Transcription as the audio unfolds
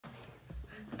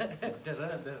Is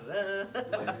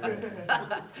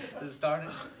it started?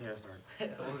 Yeah, it started.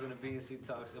 Welcome to B&C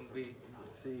Talks. I'm B.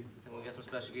 See, and we got some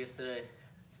special guests today.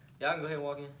 Y'all can go ahead and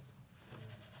walk in.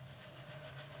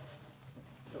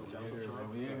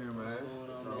 We in here, man.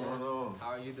 What's going on? How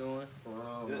are you doing? What's going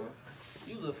on, man?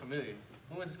 You look familiar.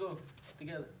 We went to school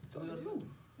together. So you?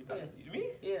 Yeah. Me?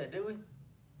 Yeah, did we?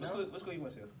 What school you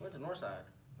went to? Went to Northside.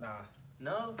 Nah.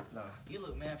 No? Nah. You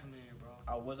look mad familiar, bro.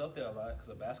 I was up there a lot because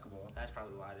of basketball. That's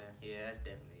probably why then. Yeah, that's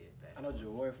definitely it. I know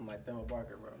Javoy from like Thelma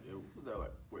Barker, bro. Yeah, was that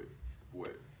like,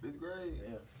 what, 5th grade? Yeah.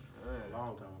 Man. A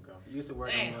long time ago. You used to wear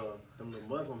them little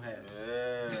Muslim hats.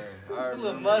 Yeah. I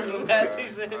Little Muslim hats, he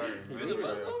said. I You was a remember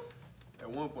Muslim? that. At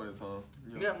one point in time.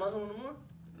 You not Muslim no more?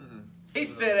 Mm-mm. He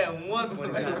said at one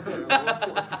point in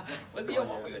time. Was it your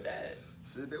mom or your dad?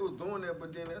 Shit, they was doing that,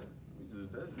 but then that's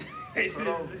They cut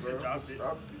off, said bro. dropped it.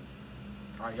 Stopped it.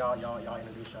 All right, y'all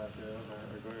introduce yourselves,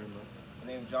 man. Go ahead, man. My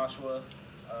name's Joshua,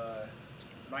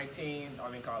 19,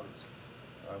 I'm in college.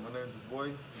 My name's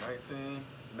Javoy, 19,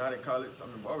 not in college.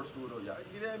 I'm in barber school though. Y'all can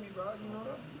get at me, bro. You know,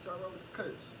 get y'all right with the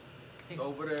cuts. It's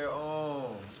over there,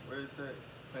 where is that?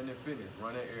 Planet Fitness,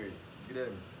 run that area. Get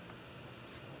at me.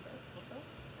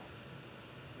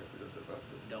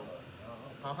 Dope.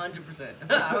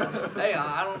 100%. Hey,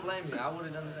 I don't blame you. I would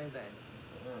have done the same thing.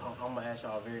 I'm gonna ask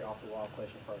y'all a very off the wall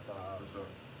question first. For sure.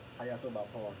 How y'all feel about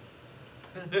porn?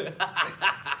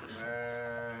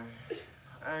 Man,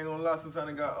 I ain't gonna lie, since I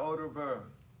done got older, bro,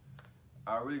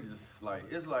 I really just, like,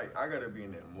 it's like I gotta be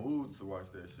in that mood to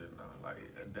watch that shit now.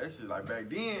 Like, that shit, like, back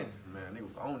then, man, they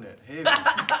was on that heavy.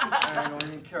 I ain't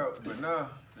gonna even count, but now,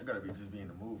 I gotta just be in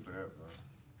the mood for that, bro.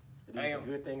 Is it a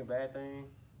good thing, a bad thing?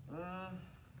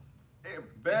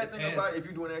 Bad thing about it, if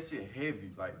you doing that shit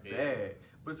heavy, like, bad.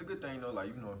 But it's a good thing, though, like,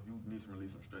 you know, you need to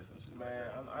release some stress and shit. Man,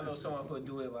 like I know someone could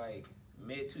do it like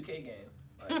mid 2K game.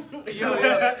 Like, Yo.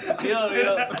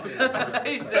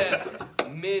 He said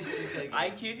mid 2K. I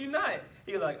kid you not.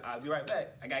 He was like, I'll be right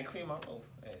back. I gotta clean my room.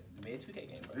 Mid 2K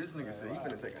game, bro. This nigga said he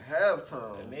finna take a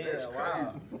halftime. That's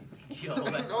wow. crazy. Yo,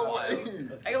 that's No wild. way.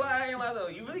 I ain't gonna lie though.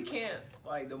 You really can't,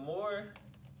 like, the more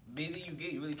busy you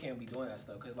get, you really can't be doing that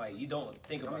stuff. Cause like, you don't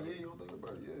think about Yeah, it. you don't think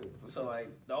about it, yeah. So like,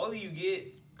 the older you get,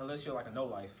 unless you're like a no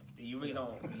life, you really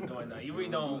don't be doing that. You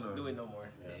really don't do it no more.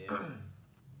 Yeah.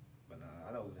 But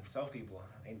I know some people,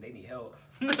 they need help.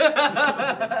 He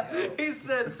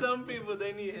said some people,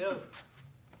 they need help.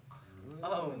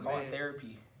 Oh, Call man. it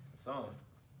therapy. Some.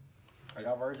 Are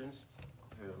y'all virgins?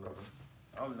 Hell no.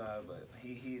 I'm not, but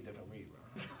he a different breed, bro.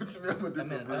 What you mean I'm a That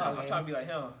man, different I'm trying to be like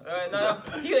him. No,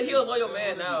 he a loyal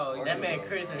man now. That man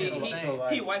Chris He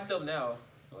wifed up now.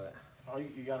 But Oh,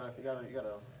 you gotta.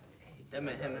 That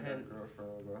man, him and him.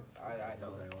 girlfriend, bro. I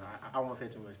know that. I won't say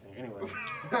too much thing. Anyway.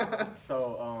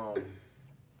 So,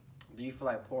 do you feel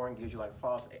like porn gives you like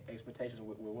false expectations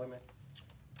with women?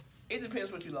 It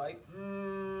depends what you like. Let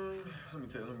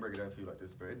me break it down to you like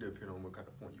this, bro. It depends on what kind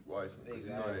of porn you watching. Exactly.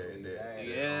 You know that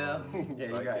Yeah. Yeah,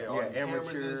 you like got all the cameras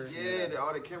amateurs. and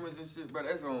all the cameras and shit, bro.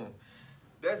 That's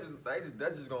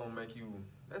just gonna make you.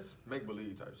 That's make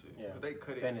believe type shit. Yeah. Cause they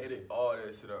cut it, Fantasy. edit all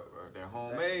that shit up, bro. That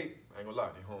homemade, I ain't gonna lie,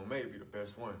 that homemade be the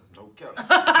best one. No cap.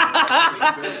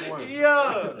 The best one.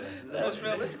 Yo. What's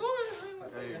real? Let's go.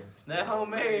 Hey, That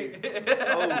homemade.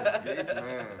 so good,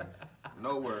 man.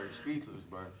 No words, speechless,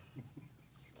 bro.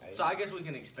 So I guess we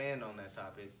can expand on that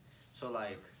topic. So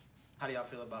like, how do y'all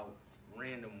feel about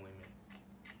random women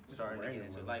starting to get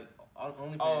into like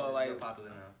OnlyFans is real popular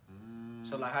now.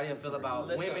 So like, how do you feel about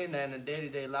women that in a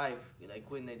day-to-day life, like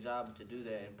quitting their job to do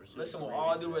that and pursue? Listen, with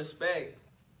all due respect,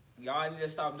 y'all need to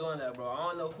stop doing that, bro. I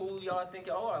don't know who y'all think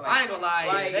y'all are. Like, I ain't gonna lie,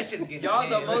 like, that shit's getting y'all out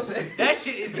of hand. the most. That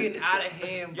shit is getting out of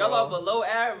hand, bro. Y'all are below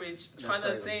average, trying to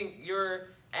crazy. think you're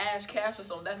Ash Cash or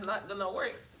something. That's not gonna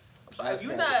work. I'm sorry. That's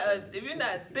If you're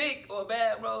not thick or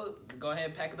bad, bro, go ahead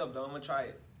and pack it up, though. I'm gonna try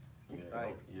it.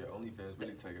 Yeah, OnlyFans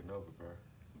really taking over, bro.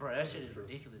 Bro, that shit is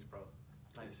ridiculous, bro.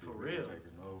 Like, That shit for really real.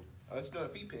 taking over. Let's do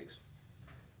feet pics.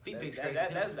 Feet That- pics that- crazy. that-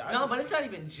 too. that's- No, but it's not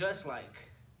even just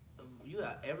like, you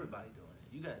got everybody doing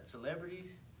it. You got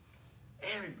celebrities.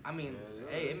 I mean,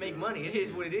 hey, it make money. It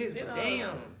is what it is, but Yeah. damn.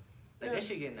 Like, Yeah. that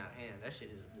shit getting out of hand. That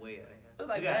shit is way out of hand. It was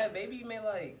like You got- that, baby. You made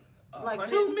like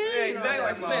 2 million. Yeah, exactly. on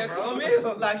Like that she made motherfucker. $2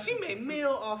 million. Like she made meal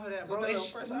off of that, bro. Within the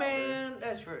It's- first hour. man,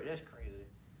 that's crazy.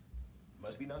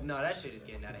 Must be done. No, that shit is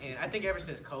getting out of hand. I think ever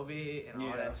since COVID hit and all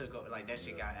Yeah. that took over, like that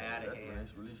shit got out of That's when hand.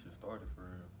 that really shit started for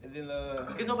real. And then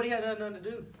Because nobody had nothing to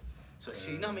do. So shit,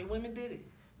 you know how many women did it?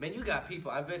 Man, you got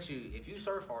people. I bet you if you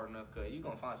surf hard enough, you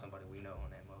gonna find somebody we know on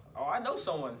that motherfucker. oh, I know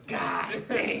someone. God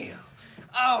damn.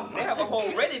 Oh my. They have a whole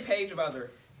Reddit page about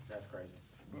her. That's crazy.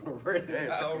 That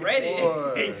Reddit.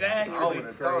 Boy, Exactly. I would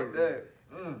have thought that.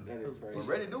 That is crazy. But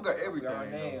Reddy do got everything. Her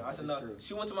name. I said no.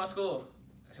 She went to my school.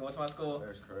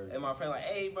 That's crazy. And my friend like,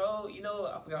 hey, bro, you know,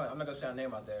 I forgot. I'm not gonna say her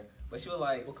name out there, but she was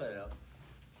like, we'll cut it out.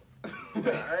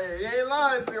 Hey, you ain't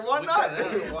lying, shit. Why not?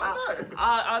 Why not?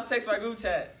 I'll text my group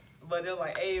chat, but they're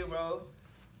like, hey, bro,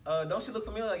 don't she look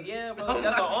familiar? Like, yeah, bro. She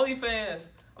has her OnlyFans.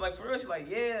 I'm like, for real? She's like,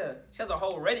 yeah. She has a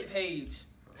whole Reddit page.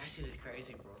 That shit is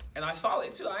crazy, bro. And I saw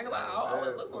it too. I ain't gonna lie. I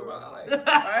look for it, bro. I'm like, all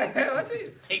right, what's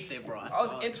it? He said, bro. I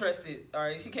was interested. All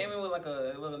right, she came in with like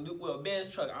a Benz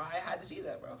truck. I had to see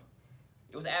that, bro.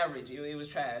 It was average. It was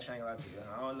trash. I ain't gonna lie to you.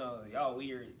 I don't know. Y'all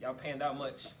weird. Y'all paying that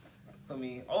much for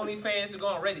me. OnlyFans to go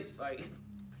on Reddit. Like,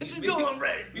 just go on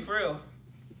Reddit. Be for real.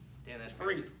 Damn, that's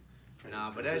free.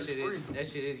 Nah, but that shit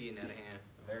is getting out of hand.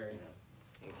 Very.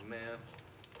 Man.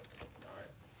 All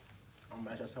right. I'm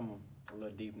gonna ask you something a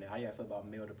little deep now. How y'all feel about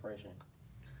male depression?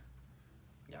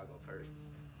 Y'all go first.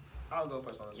 I'll go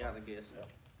first on this one. Y'all the guess.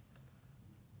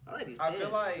 I like these I pants. feel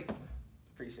like.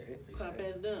 Appreciate it. What kind of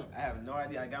pants down? I have no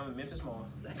idea. I got them in Memphis Mall.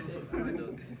 That's it. I like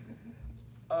those.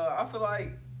 I feel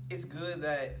like it's good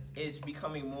that it's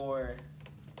becoming more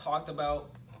talked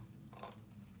about.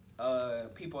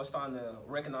 People are starting to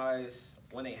recognize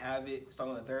when they have it,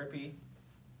 starting the therapy.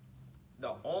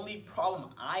 The only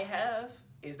problem I have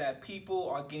is that people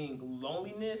are getting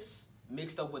loneliness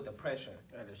mixed up with depression.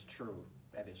 That is true.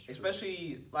 That is true.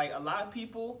 Especially, like, a lot of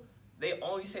people, they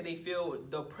only say they feel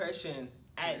depression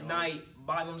at night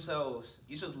by themselves.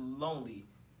 You're just lonely.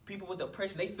 People with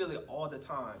depression, they feel it all the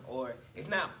time. Or it's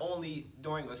not only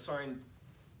during a certain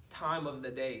time of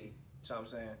the day. You know what I'm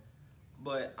saying?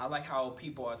 But I like how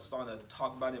people are starting to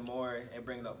talk about it more and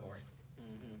bring it up more.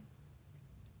 Mm-hmm.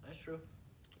 That's true.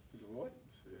 What?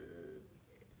 Shit.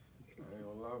 I ain't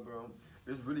gonna lie, bro.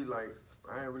 It's really like,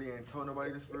 I ain't told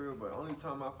nobody this for real, but only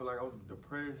time I feel like I was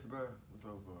depressed, bro, was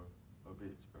over a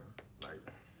bitch, bro. Like,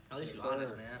 at least you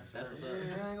honest, man. That's what's up.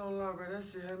 Yeah, I ain't gonna lie, bro. That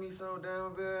shit had me so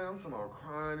down, bad. I'm talking about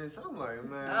crying and shit. I'm like,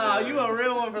 man. Oh, you a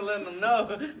real one for letting them know.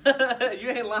 You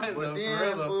ain't lying, but though. then,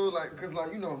 for real, fool, like, cause,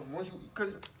 like, you know, once you,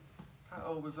 cause, how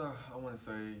old was I? I want to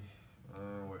say,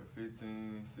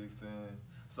 15, 16.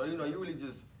 So, you know, you really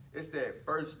just, it's that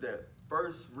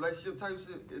first relationship type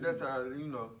shit. That's how, you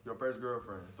know, your first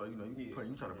girlfriend. So, you know, you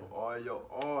trying to put all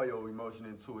your emotion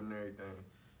into it and everything.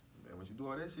 Man, once you do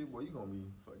all that shit, boy, you gonna be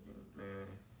fucking, man,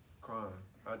 crying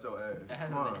out your ass.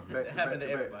 That happened to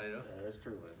everybody, though. Yeah, that's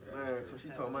true. Man, so she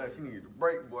told me she needed a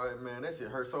break, boy. Man, that shit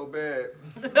hurt so bad.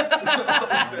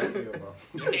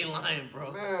 You ain't lying,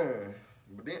 bro. Man,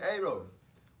 but then, hey, though,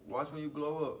 watch when you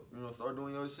glow up. You know, start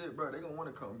doing your shit, bro. They gonna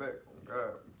want to come back. Oh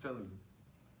God, I'm telling you.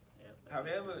 Have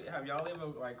y'all ever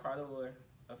like cried over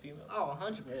a female? Oh,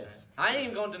 100%. Yes. I ain't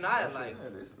even gonna deny it. Like,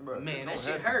 bro, man, that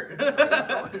shit happen.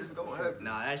 hurt. It's gonna happen.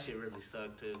 Nah, that shit really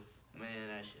sucked too. Man,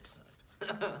 that shit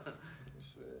sucked.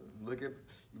 Shit, you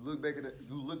look back at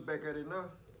it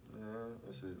now. Yeah,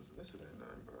 that shit ain't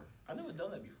nothing, bro. I never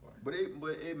done that before. But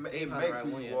it makes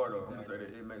who you are, though. I'm gonna say that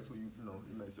it makes who you know.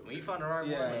 It makes when you find the right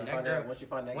one, once you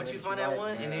find that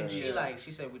one, and then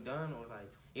she said we done, or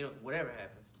like, you know, whatever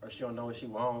happened. Or she don't know what she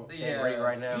wants. She ain't ready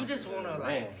right now. You just wanna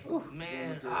like,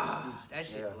 man, that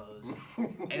shit blows,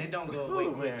 and it don't go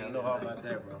away quick. Man, I know all about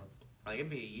that, bro. Like,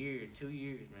 it'd be a year, 2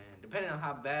 years, man. Depending on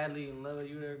how badly in love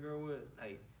you that girl with,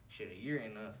 like, shit, a year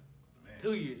ain't enough. Man.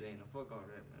 2 years ain't enough. Fuck all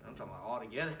that, man. I'm talking about all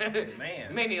together.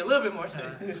 Man. May need a little bit more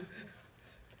time.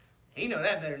 He know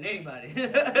that better than anybody.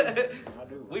 I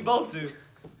do. We both do.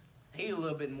 He's a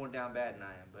little bit more down bad than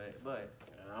I am, but.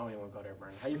 I don't even want to go there,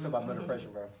 Brandon. How you feel about male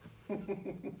depression, bro?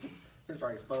 You're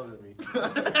trying to expose me.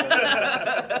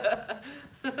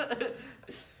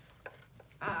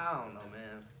 I don't know,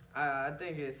 man. I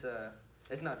think it's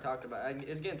not talked about.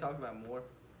 It's getting talked about more,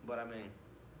 but I mean,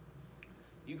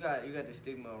 you got the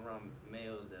stigma around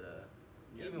males that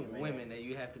even women that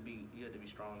you have to be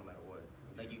strong no matter what.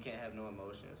 Like, you can't have no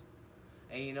emotions.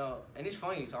 And you know, and it's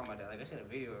funny you talking about that. Like, I seen a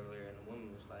video earlier and the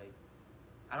woman was like,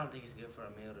 I don't think it's good for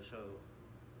a male to show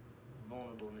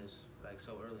vulnerableness like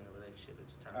so early in a relationship.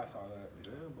 It's a turn. I saw that.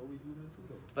 Yeah, but we human too,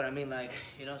 though. But I mean, like,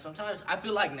 you know, sometimes I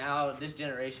feel like now this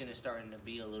generation is starting to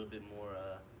be a little bit more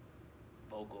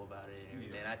vocal about it and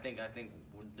everything. Yeah. I think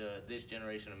this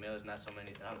generation of males not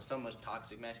so much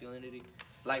toxic masculinity.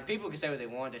 Like, people can say what they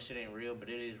want, that shit ain't real, but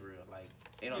it is real. Like,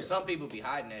 you know, some people be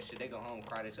hiding that shit. They go home,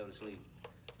 cry themselves to sleep.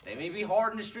 They may be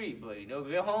hard in the street, but you know,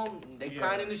 go home, they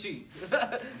crying in the sheets.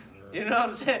 You know what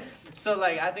I'm saying? So,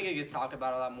 like, I think it gets talked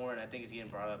about a lot more, and I think it's getting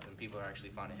brought up, and people are actually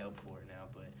finding help for it now.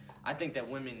 But I think that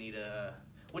women need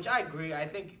which I agree. I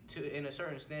think in a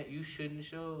certain extent, you shouldn't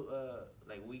show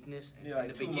like weakness in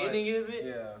like the beginning much. of it.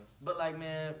 Yeah. But like,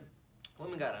 man,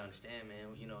 women gotta understand,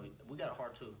 man. You know, we got a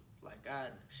heart too. Like,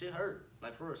 God, shit hurt.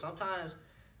 Like, for real. Sometimes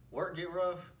work get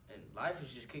rough and life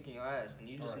is just kicking your ass and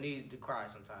you just need to cry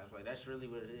sometimes. Like, that's really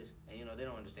what it is. And, you know, they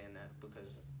don't understand that because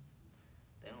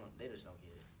they just don't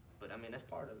get it. But, I mean, that's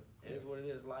part of it. It is what it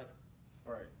is, life.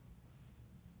 Right.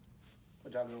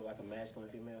 Would y'all do like a masculine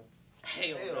female?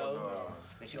 Hell no.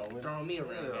 And she throwing me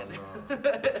around, man. No.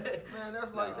 Man,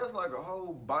 that's like a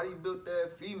whole body built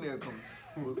that female.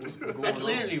 That's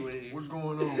literally what it is. What's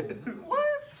going on?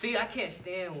 What? See, I can't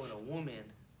stand when a woman,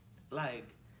 like,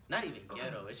 not even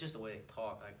ghetto. It's just the way they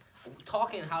talk. Like,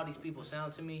 talking how these people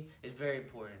sound to me is very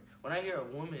important. When I hear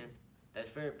a woman that's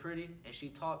very pretty and she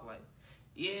talk like,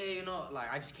 yeah, you know,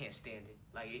 like, I just can't stand it.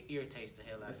 Like, it irritates the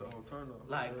hell out of me. It's a whole turn up.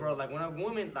 Like, bro, like, when a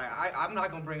woman, like, I'm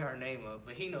not gonna bring her name up,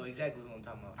 but he know exactly who I'm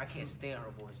talking about. I can't stand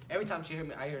her voice. Every time she hear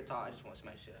me, I hear her talk, I just want to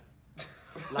smack shit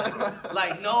out.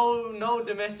 Like no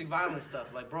domestic violence stuff.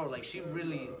 Like, bro, like, she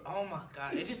really, oh my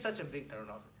God, it's just such a big turn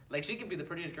off. Like, she could be the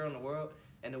prettiest girl in the world,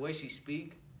 and the way she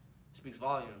speaks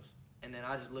volumes. And then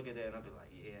I just look at that and I'll be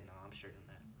like, yeah, no, I'm sure than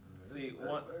that. See,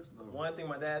 one thing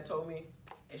my dad told me,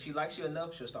 if she likes you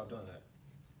enough, she'll stop doing that.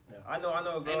 Yeah. I know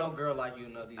a girl. Ain't no girl like you,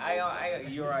 no.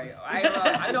 You're right.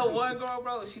 I know one girl,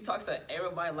 bro. She talks to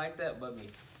everybody like that, but me.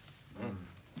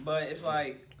 But it's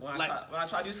like when I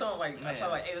try to do something, like I try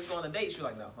like, hey, let's go on a date. She's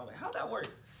like, no. I'm like, how'd that work?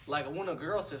 Like when a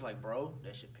girl says like, bro,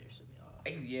 that shit pierces me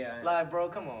off. Yeah. Like, bro,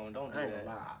 come on, don't do I ain't that.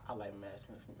 gonna lie, I like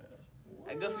masculine females.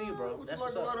 Hey, good for you, bro. What That's you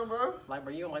like what's about up. them, bro? Like,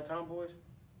 bro, you don't like tomboys?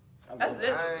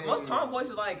 Most tomboys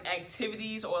is like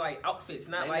activities or like outfits,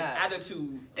 not They like not.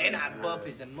 attitude. They not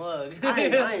buffies and mug.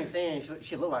 I ain't saying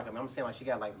she look like him. I'm saying like she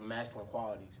got like masculine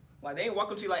qualities. Like they ain't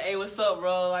walk up to you like, hey, what's up,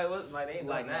 bro? Like what? Like they ain't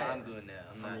Like, like that. nah, I'm good now.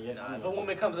 I'm not. Yeah, Nah, if a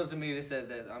woman comes up to me and says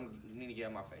that, you need to get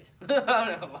out my face. I'm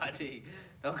not gonna lie to you.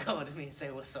 Don't come up to me and say,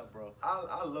 what's up, bro?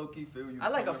 I low key feel you. I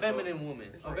like a coming from. feminine woman.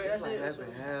 It's Okay, like, that's it's it. like That's half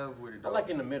what and half with it. I Though. like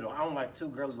in the middle. I don't like two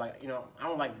girls like, you know, I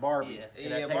don't like Barbie. Yeah.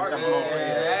 And at the same Barbie, time,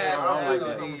 yeah. I feel you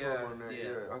Yeah. coming Yeah. from on that. Yeah.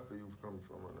 Yeah, I feel you coming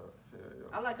from on that. Yeah.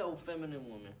 I like a feminine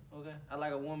woman. Okay, I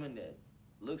like a woman that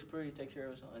looks pretty, takes care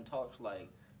of herself, and talks like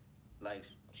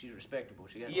she's respectable.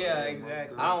 She has Yeah,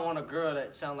 exactly. I don't want a girl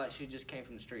that sounds like she just came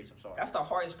from the streets. I'm sorry. That's the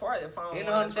hardest part. If I don't You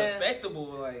know want what I'm that's saying? respectable,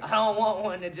 like I don't want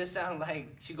one that just sounds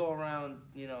like she go around,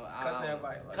 you know, Cussing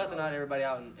everybody, like, cussing out everybody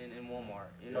out in Walmart.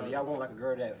 You So know? do y'all want like a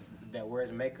girl that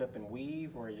wears makeup and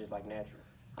weave, or is just like natural?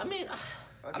 I mean,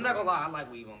 I'm not gonna lie. I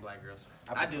like weave on black girls.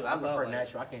 I do. I love prefer like,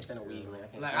 natural. I can't stand a weave, man.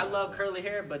 Like I love curly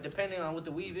hair, but depending on what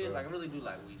the weave is, like I really do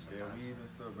like weave Yeah, sometimes. weave and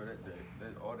stuff, but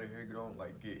that all the hair don't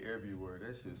like get everywhere.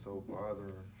 That shit's so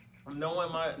bothering. knowing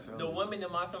the women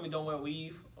in my family don't wear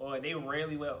weave or they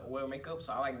rarely wear makeup,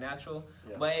 so I like natural.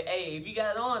 Yeah. But hey, if you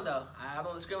got it on though, I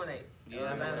don't discriminate. You know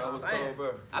what I'm saying? That was told,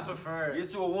 bro. I prefer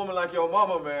get you a woman like your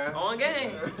mama, man. On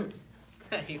game.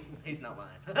 He's not lying.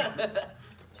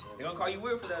 They gonna call you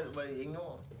weird for that, but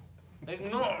ignore him.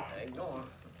 Ignore.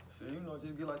 See, you know,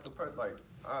 just get like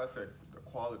I say the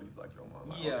qualities like your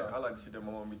mama. Like, yeah. Okay, I like the shit that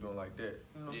my mom be doing like that.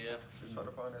 You know? Yeah. Just try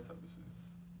to find that type of shit.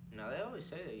 No, they always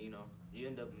say that, you know, you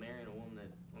end up marrying a woman that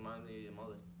reminds you of your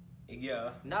mother.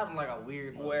 Yeah. Not in like a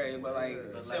weird way, but like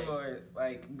similar,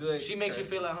 like good. She makes you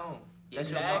feel at home. That's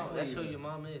exactly. Your mom. That's who your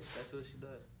mom is. That's what she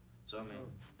does. So I mean,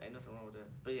 ain't nothing wrong with that.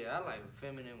 But yeah, I like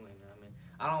feminine women. I mean,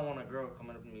 I don't want a girl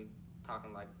coming up to me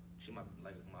talking like she my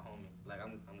homie. Like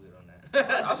I'm good on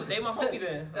that. I should date my homie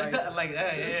then. Like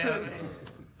that, yeah.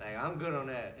 Like I'm good on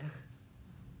that.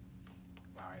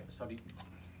 All right. So do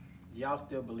y'all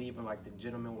still believe in like the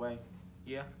gentleman way?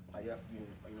 Yeah. Like you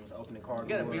know, opening car doors.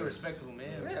 You gotta be respectable,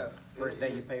 man. Yeah. First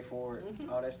day you pay for it,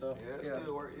 all that stuff. Yeah, it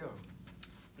still work. Yeah.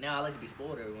 Now I like to be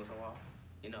spoiled every once in a while.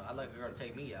 You know, I like a girl to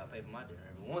take me out, pay for my dinner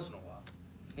every once in a while.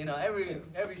 You know, every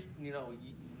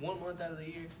 1 month out of the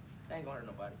year, that ain't gonna hurt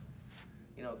nobody.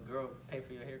 You know, girl pay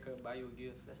for your haircut, buy you a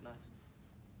gift. That's nice.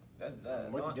 That's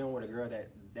that. What if you're doing with a girl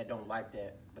that don't like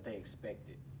that, but they expect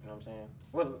it? You know what I'm saying?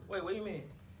 Well, wait, what do you mean?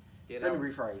 Let me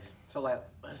rephrase. So like,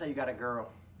 let's say you got a girl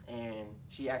and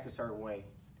she acts a certain way.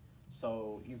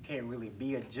 So you can't really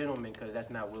be a gentleman because that's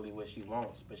not really what she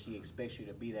wants, but she expects you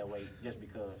to be that way just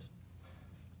because.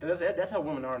 That's how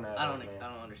women are nowadays, I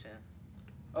don't understand.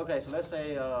 Okay, so let's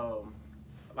say,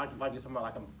 like you're talking about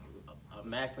like a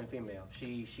masculine female.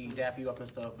 She dap you up and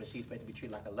stuff, but she's supposed to be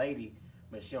treated like a lady,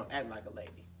 but she don't act like a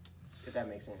lady. If that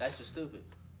makes sense. That's just stupid.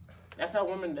 That's how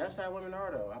women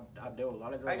are though. I deal with a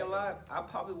lot of girls. I ain't gonna lie, I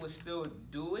probably would still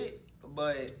do it,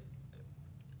 but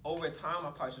over time, I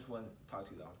probably just wouldn't talk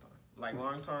to you all the time. Like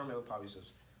long term, it would probably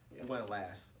just wouldn't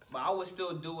last. But I would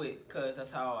still do it because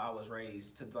that's how I was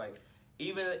raised. To like,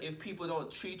 even if people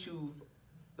don't treat you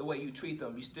the way you treat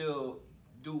them, you still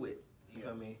do it. You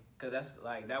feel me? Because that's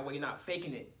like that way you're not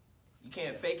faking it. You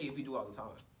can't fake it if you do it all the time.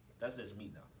 That's just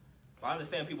me though. But I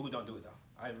understand people who don't do it though.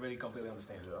 I really completely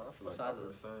understand. Yeah, I feel like I feel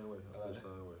the same way. I feel the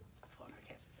same way. Fuck, I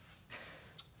can't.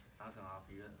 I was gonna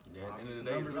offer you that. Yeah, at the end of the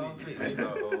day, it's really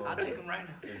about, I'll take them right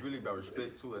now. It's really about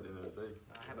respect too. At the end of the day,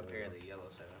 I have a pair of the yellow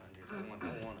 700s. I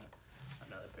want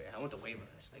another pair. I went to Waverly.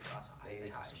 They cost they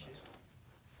high as shit.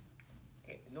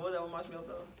 You know what that reminds me of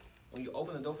though? When you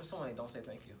open the door for someone, don't say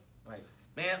thank you. Like,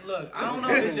 man, look, I don't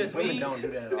know if it's just me, don't do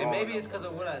that at all, and maybe it's because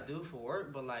of what I do for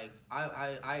work, but like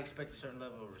I expect a certain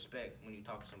level of respect when you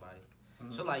talk to somebody.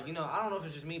 Mm-hmm. So like, you know, I don't know if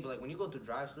it's just me, but like when you go through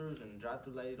drive-thrus and the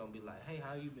drive-thru lady don't be like, hey,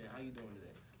 how you been? How you doing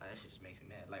today? Like that shit just makes me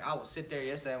mad. Like I was sit there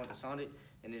yesterday, I went to Sonic,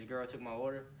 and this girl took my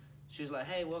order. She was like,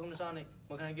 hey, welcome to Sonic.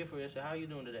 What can I get for you? I said, how you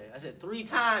doing today? I said 3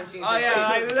 times. She goes,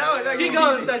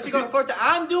 she goes,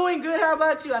 I'm doing good. How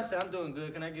about you? I said, I'm doing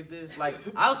good. Can I get this? Like,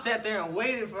 I sat there and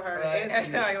waited for her to answer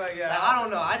me. Like, I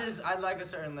don't know. I like a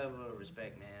certain level of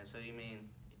respect, man. So you mean,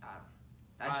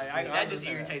 that just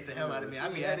irritates the hell out of me. I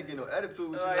mean, I had to get no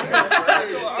attitude.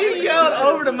 She yelled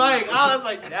over the mic. I was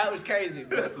like, that was crazy.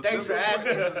 Thanks for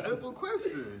asking. That's a simple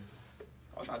question.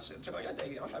 I'm trying to check on your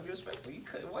day. I'm trying to be respectful. You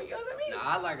couldn't. Why you yelling at me? Nah,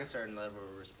 I like a certain level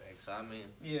of respect. So I mean,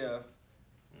 yeah.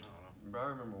 Bro, I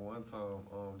remember one time.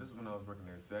 This is when I was working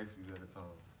at Zaxby's at the time.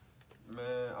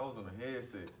 Man, I was on a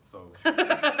headset, so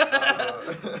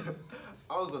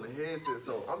I was on a headset.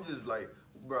 So I'm just like,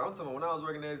 bro, I'm talking about when I was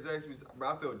working at Zaxby's, bro,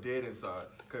 I felt dead inside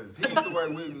because he used to work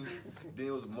with me. Then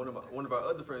it was one of our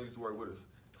other friends used to work with us.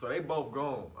 So they both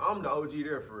gone. I'm the OG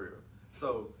there for real.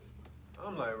 So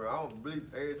I'm like, bro, I don't really,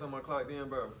 every time I clocked in,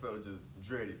 bro, I felt just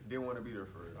dreaded. Didn't want to be there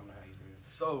for real.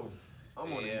 So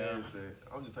I'm on the headset.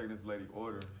 I'm just taking this lady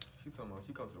order. She talking about,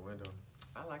 she comes to the window.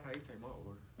 I like how you take my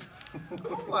order.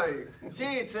 I'm like, she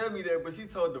ain't tell me that, but she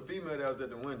told the female that was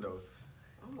at the window.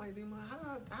 I'm like,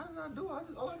 how did I do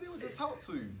it? All I did was just talk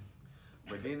to you.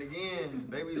 But then again,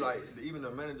 they be like, even the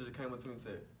manager came up to me and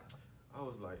said, I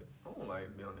was like, I don't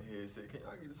like being on the headset. Can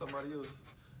I get to somebody else?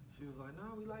 She was like,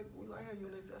 nah, we like having you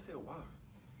on this. I said, why?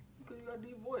 Because you got a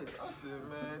deep voice. I said,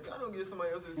 man, I don't get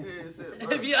somebody else's headset, bro.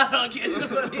 If y'all don't get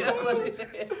somebody else on his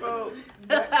head, bro.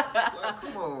 Like,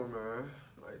 come on, man.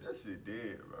 Like, that shit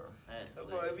dead, bro.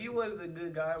 Bro, if you wasn't a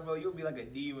good guy, bro, you'd be like a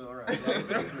demon around.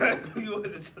 If you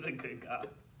wasn't just a good guy.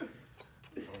 I'm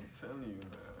telling you, man.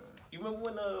 You remember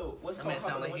when what's that called? Man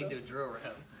sound like he do drill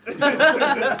rap.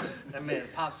 That man,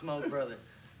 Pop Smoke brother.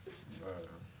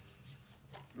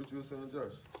 What you were saying,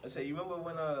 Josh? I said, you remember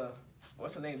when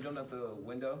what's her name jumped out the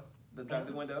window, the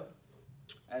drive-thru window,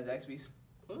 at Zaxby's?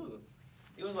 Ooh.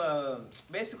 It was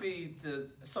basically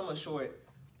someone short.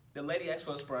 The lady asked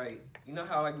for a Sprite. You know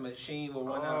how like the machine will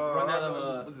run out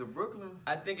of was it Brooklyn?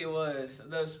 I think it was.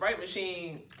 The Sprite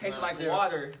machine tasted like syrup.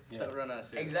 water. Yeah. Run out of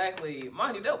syrup. Exactly.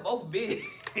 Mind you, they're both big.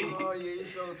 Oh yeah, you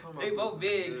showed talking about. They both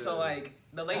big, so like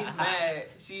the lady's mad.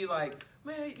 She like,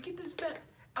 man, get this back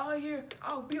out here.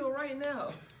 I'll be right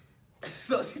now.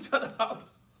 So she tried to hop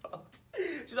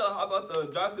out the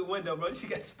drive-thru window, bro. She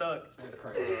got stuck. That's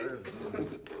crazy. I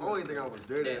don't even think I was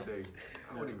there that day.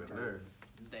 I wasn't even there.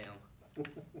 Damn.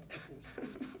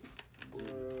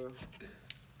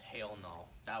 Hell no.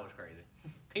 That was crazy.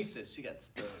 He said she got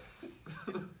stuck.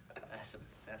 That's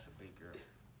a big girl.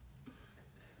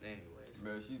 Anyways.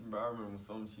 Man, I remember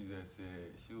something she had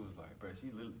said. She was like, bro,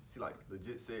 she like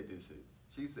legit said this shit.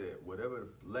 She said, whatever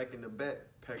lack in the back,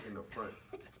 pack in the front.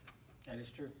 That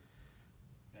is true.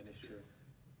 That is true.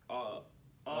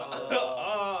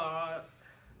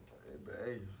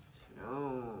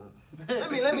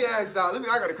 Hey, let me ask y'all. I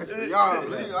got a question for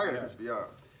y'all.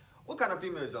 What kind of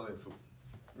females y'all into?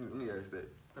 Let me ask that.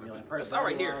 You know, like start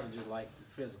right here. Just like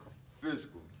physical.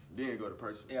 Physical. Then go to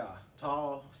person. Yeah.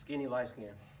 Tall, skinny, light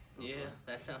skin. Yeah,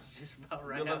 that sounds just about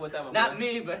right. Good luck with that one, Not bro.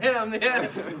 me, but him. Yeah.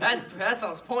 That's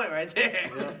on point right there.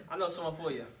 Yeah. I know someone for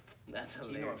you. That's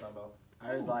hilarious. You know what I'm talking about.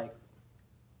 I was like,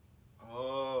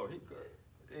 Oh, he good.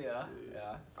 Yeah.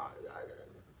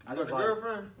 I got a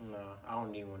girlfriend? No, I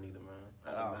don't need one either, man. I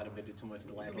done been through too much in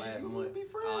the last month.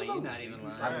 Oh, you're not even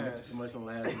lying. I've been through too much in the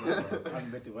last month.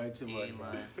 I've been through way too You much. ain't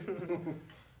lying.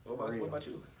 What about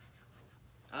you?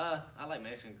 I like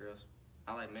Mexican girls.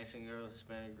 I like Mexican girls,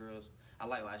 Hispanic girls. I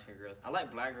like light skinned girls. I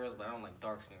like black girls, but I don't like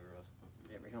dark skinned girls.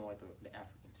 Yeah, but he don't like the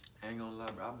Africans. I ain't gonna lie,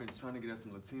 bro. I've been trying to get at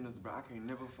some Latinas, bro. I can't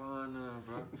never find none,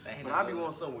 bro. Ain't But no I be good.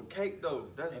 wanting something with cake, though.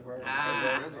 That's Hey, bro.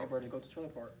 Ah. Hey, bro, to go to trailer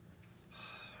park.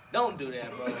 Don't do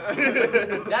that, bro.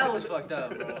 That was fucked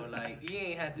up, bro. Like, you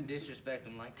ain't have to disrespect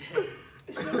them like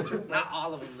that. Not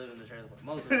all of them live in the trailer park.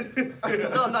 Most of them.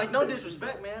 No, like, no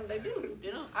disrespect, man. They do,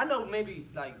 you know? I know maybe,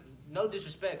 like, no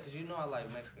disrespect, because you know I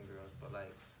like Mexican girls. But,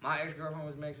 like, my ex-girlfriend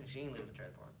was Mexican. She ain't live in the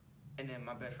trailer park. And then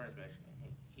my best friend's Mexican.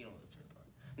 He don't live in the trailer park.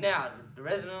 Now, the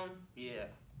rest of them, yeah.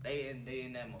 They in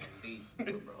that mode. These,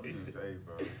 bro. Hey,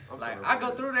 bro. Like, I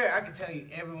go through there, I can tell you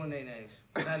everyone their names.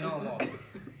 I know them all.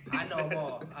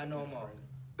 I know them all.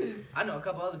 I know a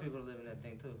couple other people that live in that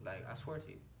thing, too. Like, I swear to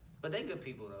you. But they good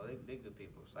people, though. They good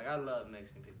people. Like, I love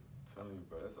Mexican people. I'm telling you,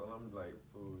 bro. That's all I'm like,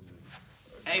 food.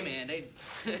 Hey, man, they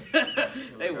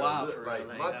wild for real.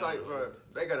 Like, my site, bro,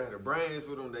 they gotta have the brains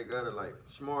with them. They gotta, like,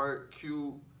 smart,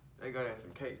 cute. They gotta have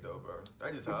some cake, though, bro.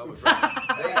 That's just how I was raised.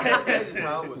 That's just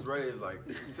how I was raised, like,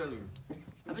 I'm telling you.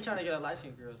 I've been trying to get a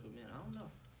light-skinned girls, but, man, I don't know.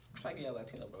 I'm trying to get a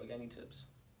Latino, bro. You got any tips?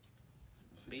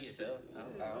 Be yourself.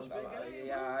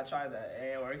 Yeah, I tried that.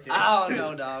 It ain't working. I don't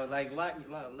know, dog. Like,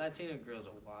 Latina girls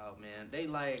are wild, man. They,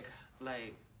 like,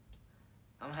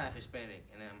 I'm half Hispanic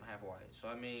and I'm half white. So,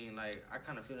 I mean, like, I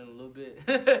kind of feel it a little bit.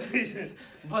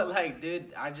 But, like,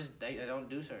 dude, they don't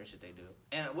do certain shit they do.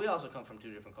 And we also come from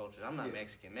 2 different cultures. I'm not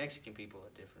Mexican. Mexican people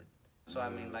are different. So, I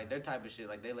mean, like, their type of shit,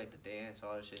 like, they like to dance,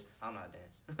 all that shit. I'm not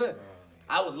dance.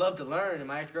 I would love to learn. And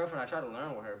my ex-girlfriend, I tried to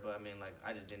learn with her. But, I mean, like,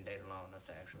 I just didn't date her long enough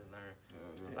to actually learn.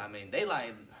 I mean, they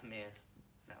like, man,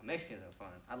 no, Mexicans are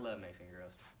fun. I love Mexican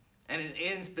girls. And it's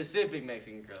in specific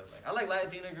Mexican girls. Like, I like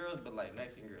Latina girls, but, like,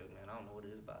 Mexican girls, man, I don't know what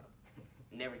it is about them.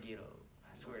 Never get old.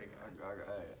 I swear to God.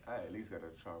 I at least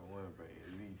gotta try one, but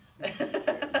at least.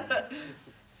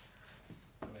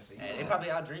 Hey, they probably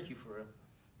outdrink you for real.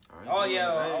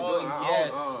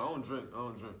 Yes. I don't drink.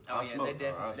 I smoke.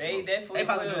 They definitely they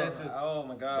probably do that too. Oh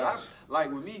my gosh. Like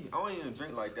with me, I don't even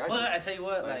drink like that. But I tell you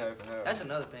what, like that's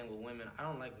another thing with women. I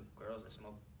don't like girls that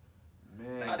smoke.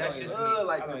 Man, like, that's just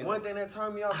like the one thing that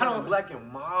turned me off was Black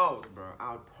and Miles, bro.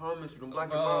 I promise you, them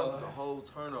Black and Miles is a whole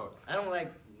turn off. I don't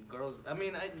like girls. I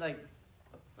mean, I like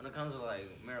when it comes to like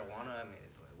marijuana. I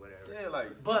mean, like, whatever. Yeah,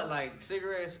 like. But like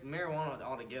cigarettes, marijuana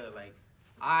altogether, like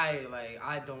I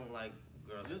don't like.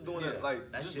 Girls just doing it like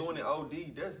just doing it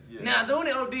OD. That's Nah, doing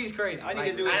it OD is crazy. I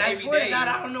need to do it every day. I swear to God,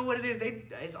 I don't know what it is.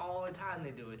 It's all the time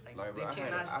they do it. Like bro, they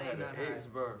cannot stay I had an ex,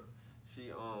 bro.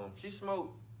 She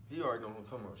smoked. He already know what I'm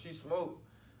talking about. She smoked,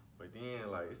 but then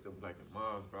like it's the Black and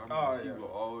Miles, bro. She would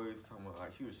always talking about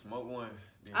like she would smoke one.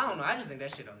 I don't know. I just think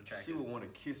that shit unattractive. She would want to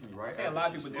kiss me right. I think a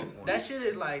lot of people do. That shit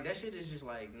is just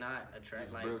like not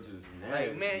attractive. Like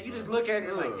man, you just look at it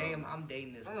and like, damn, I'm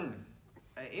dating this woman.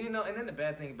 And you know, and then the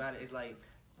bad thing about it is like.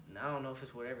 I don't know if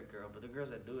it's with every girl, but the girls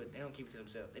that do it, they don't keep it to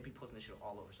themselves. They be posting this shit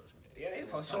all over social media. Yeah, they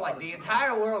post. So like the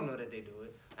entire world know that they do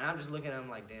it, and I'm just looking at them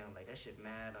like, damn, like that shit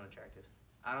mad unattractive.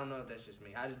 I don't know if that's just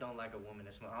me. I just don't like a woman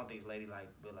that smoke. I don't think it's ladylike,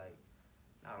 but like,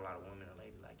 not a lot of women are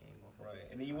ladylike anymore. Right,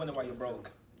 and then you wonder why you're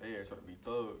broke. They trying to be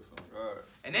thugs. Oh God.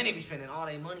 And then they be spending all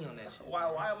their money on that shit.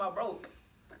 Why am I broke?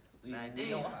 Nah,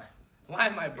 you know why? Why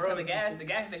am I broke? So the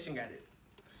gas station got it.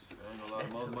 I ain't gonna lie,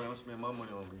 most money I'm spending my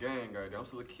money on the game, goddamn. I'm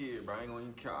still a kid, bro. I ain't gonna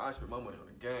even care. I spend my money on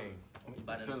the game. You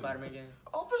buy the Spider-Man game?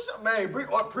 Oh, for sure, man.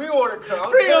 Pre-order, cuz.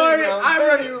 Pre-order. I'm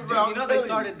telling you, bro. You know they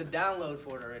started the download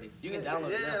for it already. You can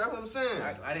download it. Yeah, that's what I'm saying.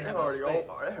 I didn't have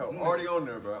already on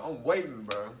there, bro. I'm waiting,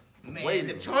 bro. Man,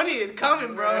 the 20 is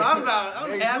coming, bro. I'm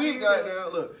next happy. Week,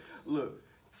 goddamn. Look.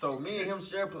 So me and him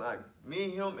share play. Me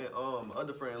and him and my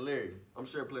other friend Larry. I'm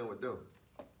share playing with them.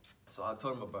 So I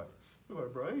told him about it. He's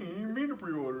like, bro, I ain't even mean to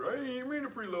pre-order. I ain't even mean to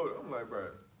preload it. I'm like,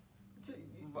 bro,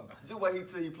 just wait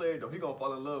till he played though. He gonna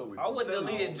fall in love with it. I would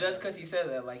delete it just because he said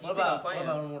that. Like, he what about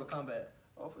Mortal Kombat?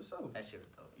 Oh, for sure. That shit was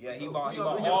dope. Yeah, he bought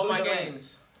all my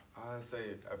games. I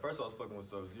say at first I was fucking with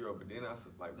Sub-Zero, but then I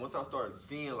said like once I started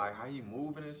seeing like how he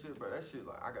moving and shit, bro, that shit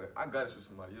like I got it with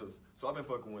somebody else. So I've been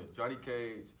fucking with Johnny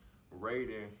Cage,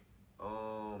 Raiden,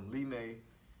 Lee May.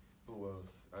 Who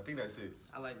else? I think that's it.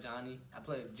 I like Johnny.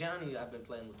 Johnny I've been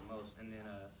playing with the most, and then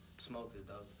Smoke is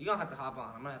dope. You're gonna have to hop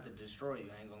on. I'm gonna have to destroy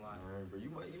you. I ain't gonna lie. Man, bro, you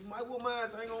might whoop my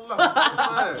ass. I ain't gonna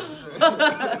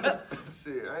lie.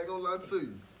 Shit, I ain't gonna lie to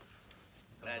you.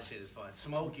 That shit is fun.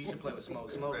 Smoke, you should play with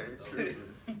Smoke. Smoke is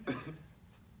dope.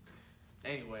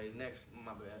 Anyways, next,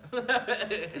 my bad.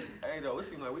 Hey though, it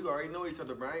seems like we already know each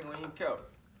other, bro. I ain't gonna even count.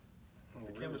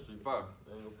 The chemistry fire.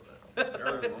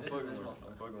 I'm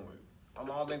fucking with you. I'm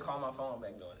all been calling my phone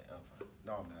back doing it. I'm fine.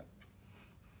 No, I'm not.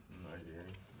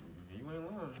 You ain't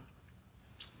lying.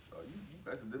 So you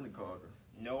accidentally called her.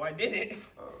 No, I didn't.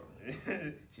 Oh.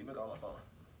 She been calling my phone.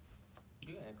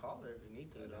 You can call her if you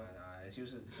need to. Nah. She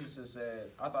just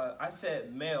said. I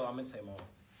said mail. I meant to say mall.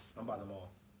 I'm by the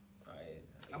mall. Alright.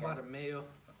 I'm about to mail,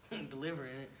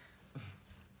 delivering it.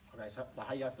 Okay, so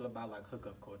how y'all feel about like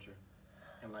hookup culture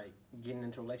and like getting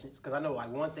into relationships? Because I know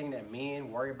like one thing that men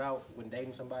worry about when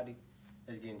dating somebody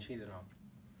is getting cheated on.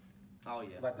 Oh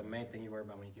yeah. Like the main thing you worry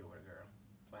about when you get with a girl.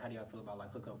 So how do y'all feel about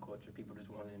like hookup culture? People just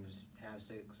wanting to just have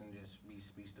sex and just be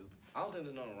stupid. I don't think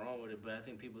there's nothing wrong with it, but I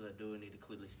think people that do it need to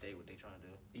clearly state what they're trying to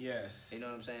do. Yes. You know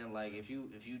what I'm saying? Like if you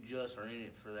just are in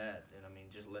it for that, then I mean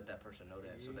just let that person know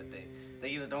that so that they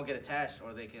either don't get attached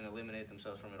or they can eliminate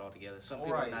themselves from it altogether. Some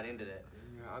people are not into that.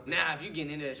 Now if you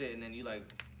get into that shit and then you like,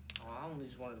 oh, I only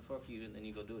just wanted to fuck you, and then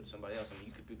you go do it to somebody else, I mean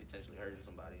you could be potentially hurting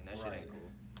somebody, and that shit ain't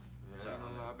cool. So,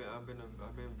 I've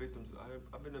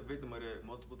been a victim of that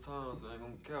multiple times. I ain't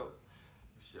gonna count.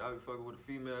 Shit, I be fucking with a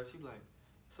female. She be like,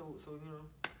 so you know,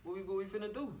 what we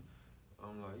finna do?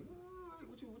 I'm like,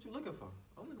 what you looking for?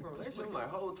 I'm looking for a relationship. I'm like,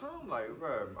 whole time, like,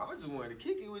 bro, I just wanted to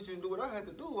kick it with you and do what I had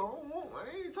to do.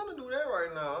 I ain't trying to do that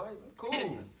right now. Like,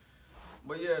 cool.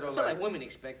 But yeah, though, I feel like women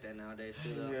expect that nowadays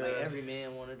too. Though. Yeah. Like every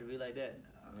man wanted to be like that.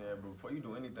 Yeah, but before you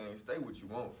do anything, stay what you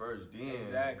want first. Then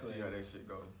see how that shit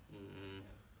go.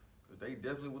 They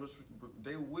definitely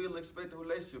will expect a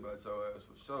relationship out your ass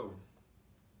for sure.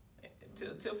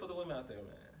 Tip for the women out there,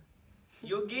 man.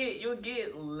 You'll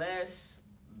get less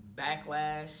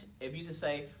backlash if you just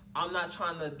say, I'm not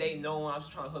trying to date no one, I'm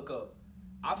just trying to hook up.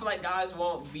 I feel like guys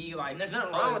won't be like, there's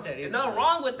nothing wrong with that. There's nothing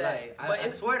wrong with that. Like, but I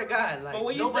swear to God, like, but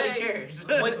when you nobody say, cares.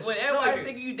 when everybody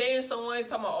think you dating someone,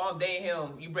 talking about, oh, I'm dating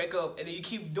him, you break up, and then you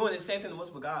keep doing the same thing to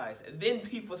multiple guys, and then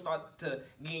people start to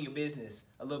get in your business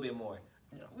a little bit more.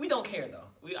 Yeah. We don't care though.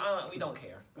 We don't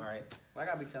care. All right. Like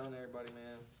I be telling everybody,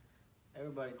 man.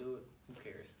 Everybody do it. Who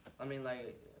cares? I mean,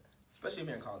 like, especially if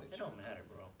you're in college. It don't matter,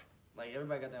 bro. Like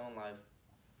everybody got their own life.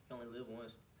 You only live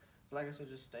once. But like I said,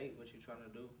 just state what you're trying to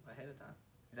do ahead of time.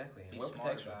 Exactly. Be smart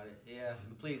about it. Yeah.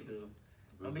 Please do.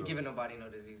 Don't be giving nobody no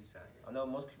diseases out here. I know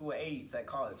most people with AIDS at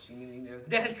college.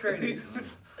 That's crazy.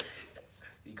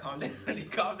 You calm down. You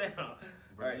calm down.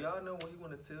 Bro, right. Y'all know when he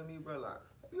want to tell me, bro, like,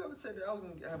 you ever said that I was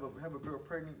gonna have a girl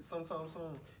pregnant sometime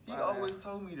soon? He always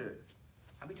told me that.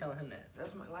 I be telling him that.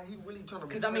 That's like he really trying to.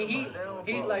 Cause I mean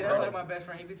he's like that's like my best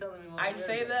friend. He be telling me. I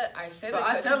say that. So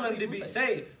I tell him to be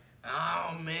safe.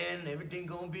 Oh man, everything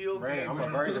gonna be okay. Right, I'm a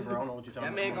virgin, bro. I don't know what you're talking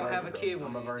about. That man gonna have a kid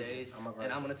one of these days,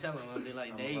 and I'm gonna tell him. I'm gonna be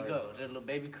like, there you go, that little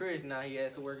baby Chris. Now he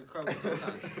has to work in Kroger.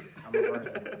 I'm a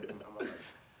virgin. You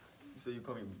say you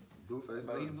call me Blueface,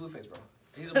 bro? He's Blueface, bro.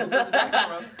 He's a Blueface Jackson,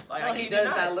 bro. Like, no, he does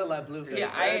not look like Blueface. Yeah,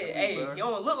 hey, you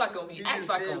don't look like him. He acts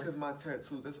like him. Because my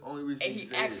tattoo. That's the only reason. And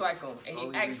he acts like him. And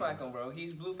he acts like him, bro.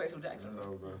 He's Blueface of Jackson.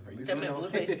 No, bro. You tell me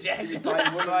Blueface Jackson. Hell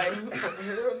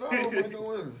no, ain't no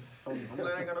women. I'm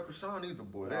glad I ain't got no Krishan either,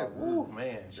 boy. Ooh,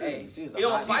 man. Hey, he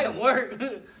don't fight work.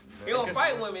 He don't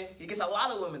fight women. He gets a lot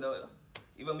of women though.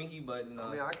 Even me, but you know.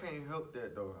 I mean, I can't help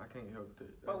that though. I can't help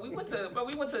that. But we went to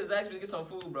Zaxby's to get some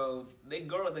food, bro.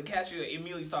 The cashier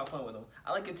immediately started flirting with him.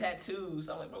 I like your tattoos.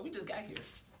 I'm like, bro, we just got here.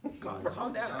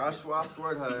 Calm down. I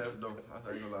swear to her ass though.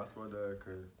 I swear to her,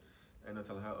 cause ain't no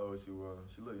telling how old she was.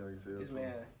 She look young as hell. This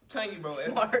man, I'm telling you, bro.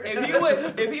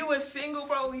 If he was single,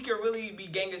 bro, he could really be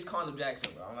Genghis Khan of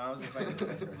Jackson, bro. I was just like,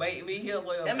 wait,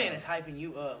 that man is hyping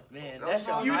you up, man. That's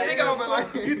your you hype. Think I'm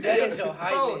like that is your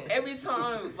hype, bro. Man. Every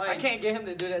time, like, I can't get him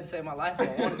to do that to save my life. I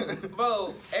want to.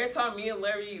 Bro, every time me and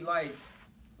Larry like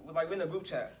we in the group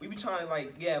chat, we be trying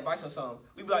like advice on something.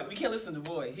 We be like, we can't listen to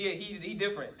boy. He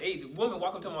different. Women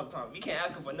walk up to him all the time. We can't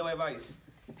ask him for no advice.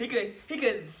 He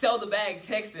could sell the bag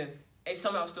texting. And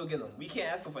somehow still get them. We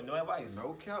can't ask them for no advice.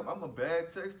 No cap. I'm a bad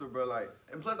texter, bro. Like,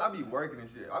 and plus I be working and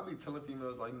shit. I be telling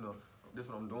females like, you know, this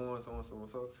what I'm doing, so and so and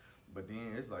so. But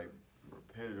then it's like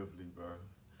repetitively, bro.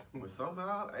 But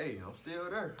somehow, hey, I'm still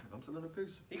there. I'm still in the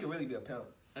picture. He could really be a pimp.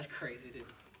 That's crazy, dude.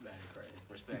 That is crazy.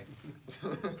 Respect.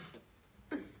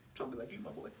 Trying to be like you,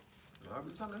 my boy. I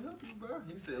be trying to help you, bro.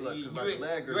 He said, look, cause like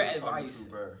glad girl you talking to,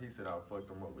 bro. He said I fucked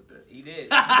him up with that. He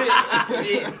did.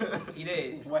 He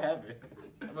did. What happened?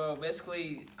 Bro,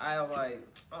 basically, I'm like,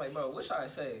 bro, what should I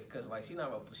say? Cause like she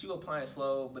was playing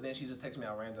slow, but then she just texted me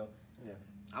out random. Yeah,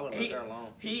 I would leave her alone.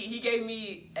 He gave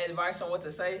me advice on what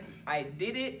to say. I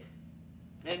did it.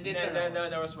 And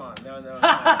no response. No.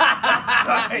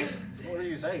 What did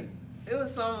you say? It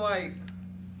was something like.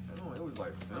 It was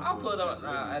like simple. I'll put it on.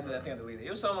 I think I deleted it.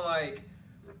 It was something like,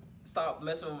 stop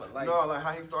messing with like. No, like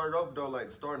how he started off though,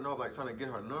 like starting off like trying to get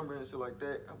her number and shit like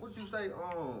that. What'd you say?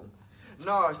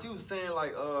 No, she was saying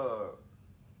like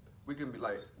we can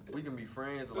be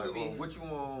friends or like what you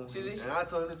want. And I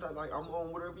told him this like I'm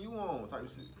on whatever you want type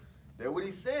shit. That's what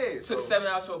he said. Took 7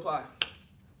 hours to apply.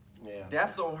 Yeah.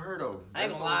 That's on her though. I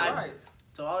ain't gonna lie. Right.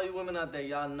 To all you women out there,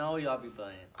 y'all know y'all be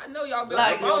playing. I know y'all be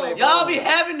like, y'all be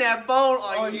having that phone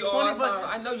on you 24.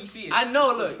 I know you see it. I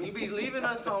know. Look, you be leaving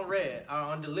us on red or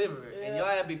on delivered, and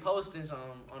y'all be posting some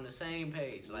on the same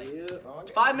page. Like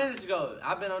 5 minutes ago,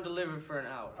 I've been on delivered for an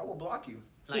hour. I will block you.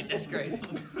 Like, that's crazy.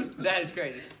 That is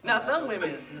crazy. Now, some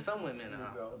women,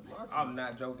 I'm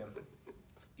not joking.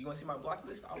 You want to see my block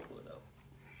list? I'll pull it up.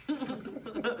 Let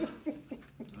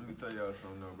me tell y'all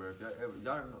something though, bro. If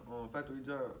y'all on factory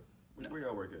job, where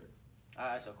y'all work at?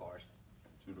 I sell cars.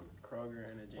 Shoot up. Kroger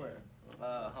and a gym. Where?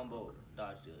 Humboldt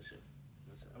Dodge dealership.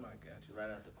 I might get you. Right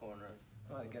out the corner.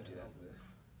 I might get you after this.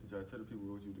 Did y'all tell the people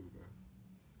what you do, bro?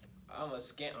 I'm a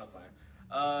scam. I'm fine.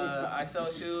 I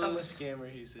sell shoes. I'm a scammer,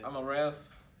 he said. I'm a ref.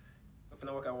 I'm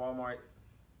finna work at Walmart.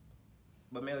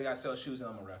 But mainly I sell shoes and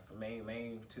I'm a ref.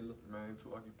 Main two. Main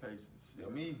two occupations. Yeah,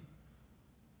 me,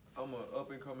 I'm an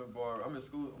up and coming bar. I'm in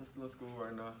school. I'm still in school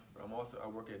right now. But I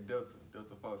work at Delta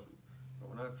Faucets. But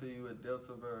when I tell you at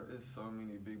Delta, bro, it's so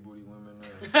many big booty women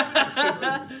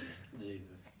there.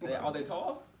 Jesus. Are they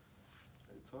tall?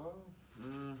 They tall?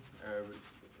 Average.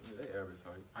 Yeah, they average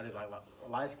height. I just like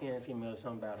light-skinned females,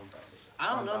 something about them.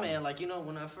 I don't know, man. Like, you know,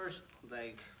 when I first,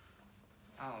 like,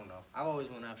 I don't know. I've always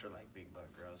went after, like, big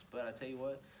butt girls. But I tell you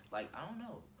what, like, I don't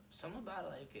know. Something about,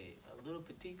 like, a little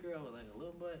petite girl with, like, a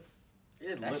little butt.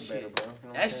 It look better, bro. You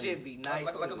know that shit be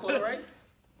nice. Like a Coil Ray?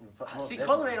 See,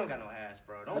 Coil Ray don't got no ass,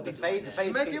 bro. Don't but be the face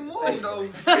Make it more, though.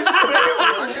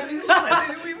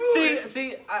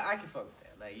 See, I can fuck with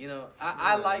that. Like, you know,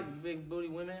 I like big booty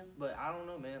women, but I don't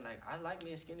know, man. Like, I like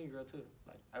me a skinny girl too.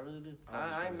 Like, I really do.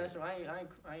 I ain't messing. I ain't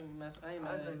messing. I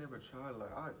just ain't never tried.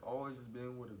 Like, I always just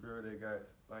been with a girl that got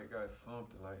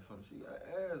something. She got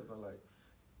ass, but like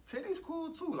titties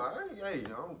cool too. Like, hey.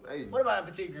 What about a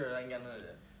petite girl? I ain't got none of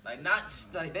that. Like,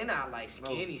 they not like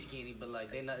skinny, but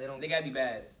like they don't. They gotta be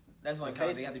bad. That's what I'm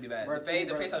saying. They have to be bad. The face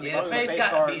gotta be the face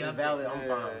gotta be valid. I'm fine.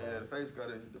 Yeah, the face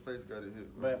gotta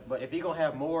hit. Bro. But if you gonna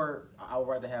have more, I would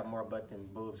rather have more butt than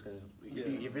boobs, because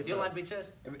if it's you don't like big chest.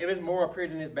 If it's more up here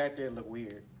than this back there, it look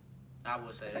weird. I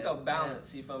would say it's like a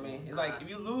balance. You feel me? It's like if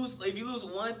you lose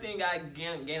one thing, I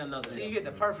gain another. So you get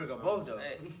the perfect of both though.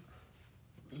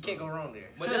 You can't go wrong there.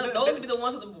 But those would be the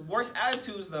ones with the worst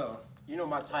attitudes though. You know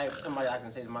my type. Somebody I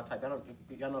can say is my type.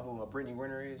 Y'all know who Brittany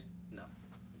Renner is? No.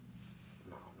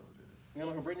 You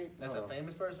know who Brittany? That's a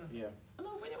famous person? Yeah. I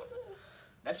know Brittany Renner.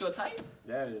 That's your type?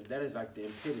 That is like the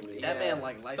epitome. That man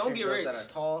like light don't get rich. That are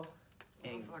tall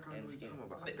and skinny.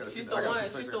 She's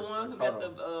the one who got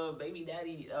the baby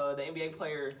daddy, the NBA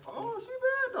player. Oh, she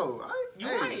bad though. You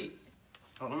right.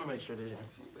 Oh, let me make sure that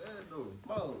she bad though.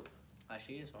 Bro.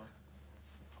 She is fine.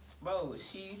 Bro,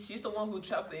 she's the one who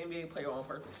chopped the NBA player on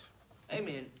purpose. Hey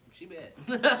man, she bad.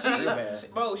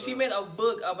 She made a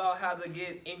book about how to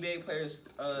get NBA players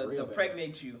to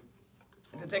pregnate you,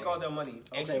 to take all their money.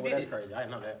 And okay, that's crazy. I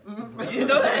didn't know that. You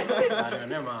know that?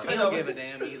 Never mind. She don't give a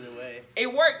damn either way.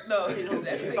 It worked though.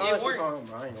 It worked. I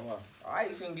ain't gonna lie. All right,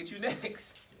 she's gonna get you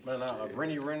next. But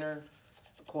Brittany Renner,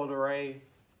 Coil Ray,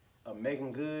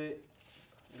 Megan Good,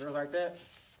 girls like that.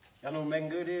 Y'all know who Megan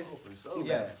Good is? Oh, for sure.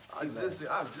 Yeah. I've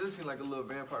just seen like a little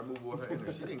vampire movie with her in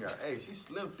there. She didn't got, she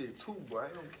slim thick too, boy. I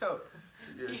ain't gonna count.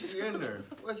 Yeah, she in there.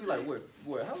 What she like? What?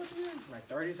 How much she in? Like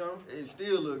 30 something. It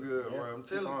still look good, yeah, bro. I'm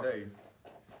telling you, hey.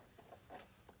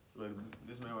 Look,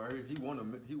 this man right here, he won a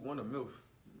MILF.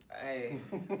 Hey,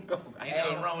 ain't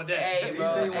nothing wrong with that. Hey,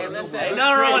 bro. Hey, listen, ain't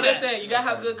nothing wrong with that. Listen, you gotta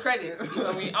have good credit. You know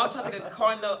what I mean? I'm trying to get a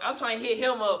car note. I'm trying to hit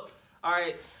him up. All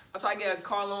right. I'm trying to get a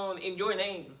car loan in your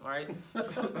name, all right?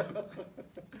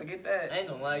 Forget that. I ain't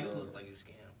gonna lie, you look like you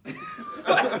scam.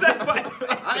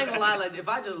 I ain't gonna lie, like if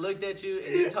I just looked at you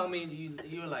and you told me you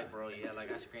were like, bro, yeah,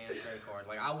 like I scammed credit card,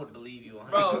 like I would believe you.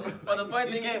 100%. Bro, but the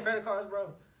funny thing, you scam credit cards,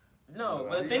 bro. No,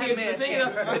 but the thing is,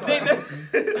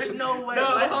 there's no way.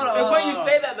 No, like, hold on. The point you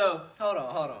say that though. Hold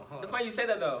on. The point you say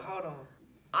that though. Hold on.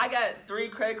 I got 3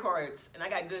 credit cards and I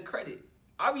got good credit.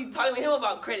 I'll be talking to him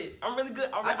about credit. I'm really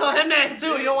good. I told him that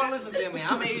too. You don't want to listen to me.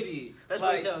 I'm 80. That's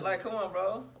what he tells me. Like, come on,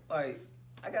 bro. Like,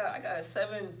 I got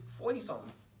 740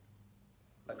 something.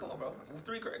 Like, come on, bro.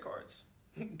 3 credit cards.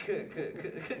 Good.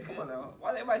 Come on now.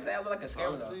 Why does everybody say I look like a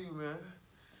scammer though? I see you, man.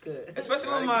 Good. Especially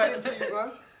with my.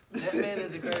 That man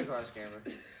is a credit card scammer.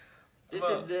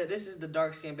 This is the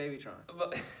dark skinned Babytron.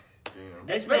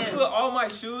 Especially with all my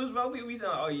shoes, bro. People be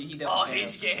saying, "Oh yeah, he definitely scams."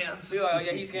 He scams. People like, "Oh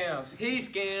yeah, he scams." He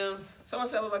scams. Someone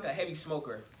said I look like a heavy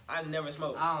smoker. I never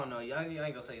smoke. I don't know. You ain't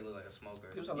gonna say you look like a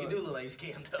smoker. You do look like you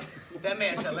scammed though. That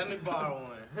man said, "Let me borrow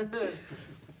one."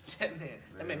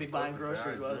 that man be buying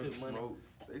groceries while I do money.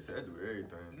 They said I do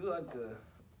everything. You look good.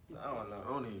 I don't know. I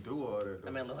don't even do all that though.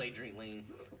 That man look like he drink lean.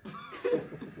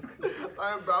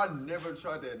 I never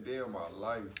tried that day in my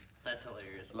life. That's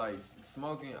hilarious. Like,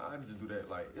 smoking, I just do that.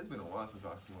 Like, it's been a while since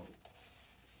I smoked.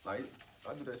 Like,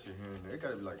 I do that shit here and there. It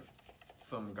gotta be like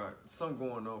something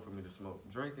going on for me to smoke.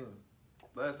 Drinking,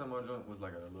 last time I drank was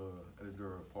like at this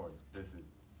girl party. That's it.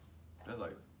 That's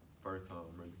like first time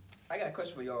really. I got a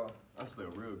question for y'all. I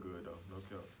slept real good though, no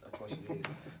cap. Of course you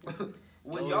did.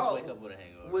 Would y'all wake up with a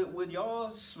hangover? Would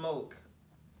y'all smoke?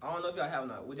 I don't know if y'all have or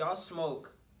not. Would y'all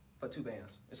smoke for 2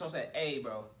 bands? If someone said, "Hey,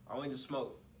 bro, I want you to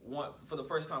smoke one for the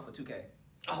first time for 2K."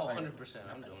 Oh, 100%.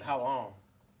 I'm doing that. How long?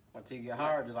 Until you get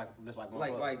hard, just like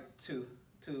one like two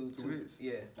hits.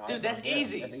 Yeah. No, Dude, that's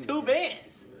easy. That's easy. 2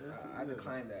 bands. I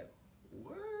decline that.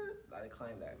 What? I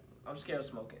decline that. I'm scared of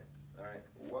smoking. All right.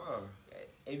 Wow.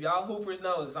 If y'all hoopers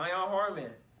know, Zion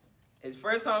Harmon, his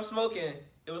first time smoking,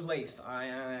 it was laced. I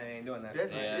ain't doing that.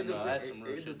 That's Yeah, it no, that's some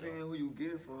real it shit, depends who you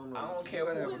get it from. Like, I don't care you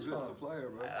gotta who have it's a good from. supplier,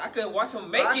 bro. I could watch him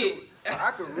make it.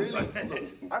 I could really, look,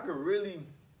 I could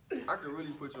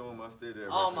really put you on my steady.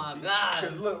 Oh my God.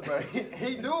 Cause look, bro,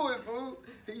 he do it, fool.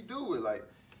 He do it. Like,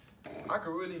 I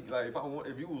could really, like,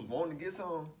 if you was wanting to get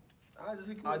some, I just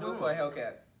I'll do it for a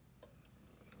Hellcat.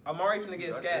 I'm already finna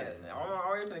get scat.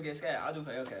 I'll do it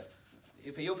for a Hellcat.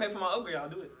 If you'll pay for my upgrade, I'll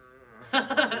do it. I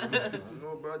don't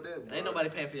know about that, bro. Ain't nobody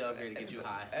paying for your upgrade to get you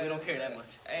high. We don't care that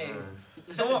much. Hey,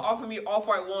 someone offered me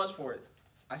off-white ones for it.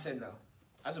 I said no.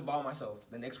 I should buy myself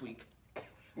the next week.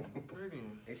 Pretty.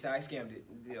 They said I scammed it.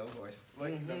 Yeah, of course.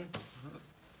 Like,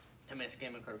 That man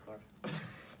scamming credit card.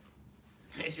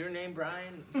 Is your name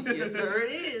Brian? Yes, sir,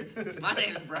 it is. My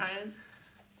name's Brian.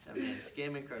 That man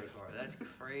scamming credit card. That's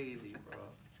crazy, bro.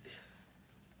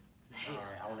 All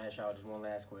right, I want to ask y'all just one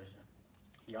last question.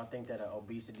 Y'all think that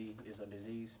obesity is a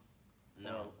disease?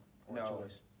 No. Or a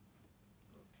choice?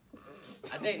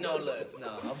 I think, no,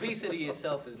 obesity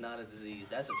itself is not a disease.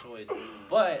 That's a choice.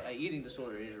 But an eating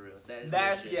disorder is real.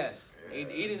 that's real shit. yes.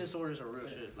 Eating disorders are real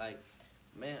shit. Like,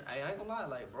 man, I ain't gonna lie.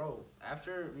 Like, bro,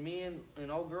 after me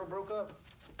and old girl broke up,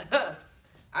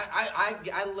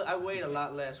 I weighed a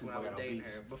lot less when I was dating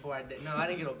her. Before I did, no, I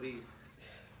didn't get obese.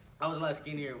 I was a lot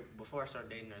skinnier before I started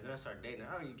dating her. Then I started dating her.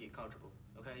 How do you get comfortable?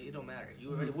 Okay, it don't matter. You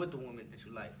already with the woman that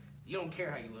you like. You don't care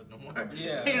how you look no more.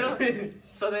 Yeah. You know?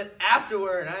 So then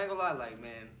afterward, I ain't gonna lie, like,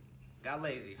 man, got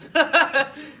lazy. I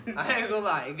ain't gonna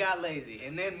lie, it got lazy.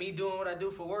 And then me doing what I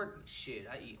do for work, shit,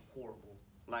 I eat horrible.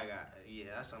 Like,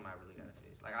 that's something I really gotta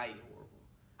fix. Like, I eat horrible.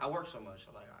 I work so much,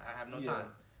 so, like, I have no time.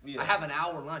 Yeah. I have an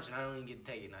hour lunch, and I don't even get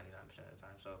to take it 99% of the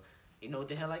time. So, you know what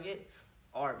the hell I get?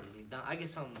 Arby's. I get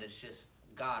something that's just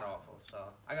god-awful. So,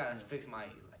 I gotta fix my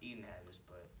eating habits,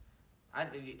 but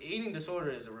eating disorder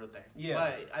is a real thing. Yeah.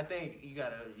 But I think you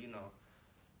gotta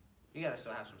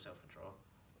still have some self-control.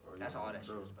 That's all that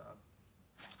shit is about.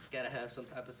 You gotta have some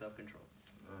type of self-control.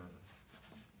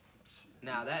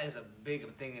 Now, that is a big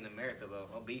thing in America, though.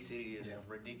 Obesity is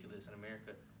ridiculous in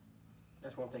America.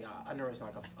 That's one thing. I never seen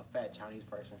like a fat Chinese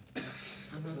person.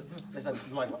 It's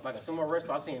like a sumo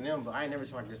wrestler. I've seen them, but I ain't never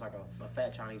seen like just like a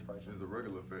fat Chinese person. It's a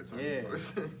regular fat Chinese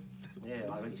person. Yeah,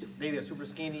 like they either super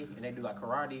skinny and they do like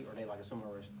karate, or they like a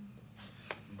sumo wrestler.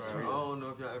 Bro, I don't know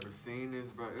if y'all ever seen this,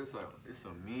 bro. It's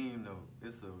a meme though.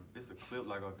 It's a clip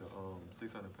like of the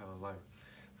 600 Pound Life.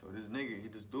 So this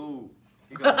nigga, this dude,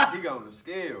 he got on the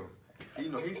scale.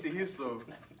 He see his stuff.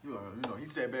 He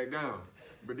sat back down.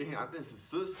 But then I think his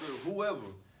sister,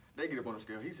 whoever, they get up on the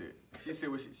scale.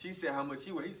 She said how much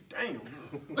she weighed. He said, damn.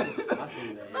 I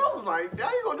seen that. Yeah. I was like,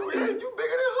 damn, you gonna do this? You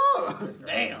bigger than her.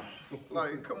 Damn.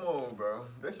 Like, come on, bro.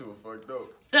 That shit was fucked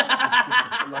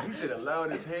up. Like, he said it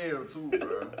loud as hell, too,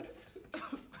 bro.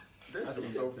 That shit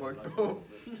was so fucked up.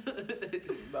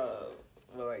 But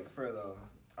like, further,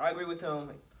 I agree with him.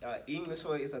 Eating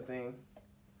disorder is a thing.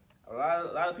 A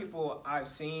lot of people I've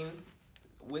seen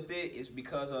with it is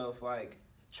because of like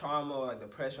trauma or like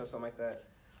depression or something like that.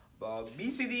 But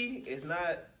obesity is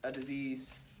not a disease.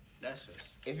 That's just.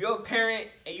 If you're a parent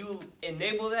and you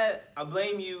enable that, I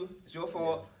blame you. It's your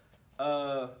fault.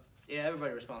 Yeah,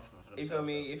 everybody responsible for themselves. You feel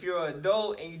me? If you're an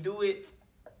adult and you do it,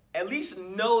 at least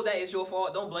know that it's your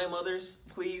fault. Don't blame others.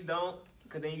 Please don't,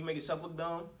 because then you make yourself look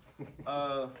dumb.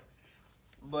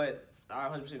 But I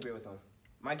 100% agree with him.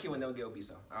 My kid will never get obese,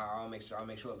 though. I'll make sure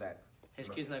of that. His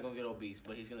kid's not gonna get obese,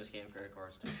 but he's gonna scam credit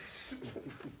cards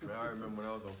too. Man, I remember when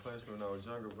I was on punishment when I was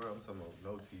younger, bro. I'm talking about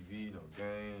no TV, no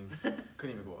games.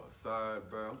 Couldn't even go outside,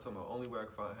 bro. I'm talking about only way I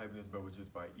could find happiness, bro, was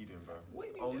just by eating, bro.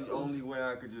 Only way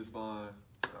I could just find.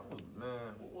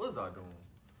 What was I doing?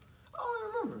 I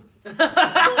don't remember.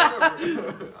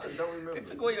 I don't remember. They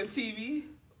took away your TV.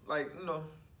 Like,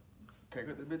 can't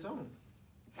cut that bitch on.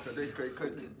 Cause they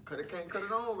can't cut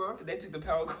it on, bro. They took the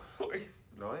power cord.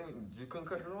 No, I ain't. Just couldn't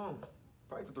cut it on.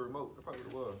 Probably took the remote. That probably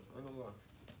what it was. I ain't gonna lie.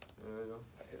 Yeah.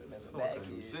 That's I can't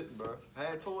do shit, bro. I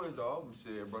had toys though.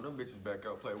 Shit, bro. Them bitches back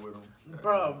out, play with them.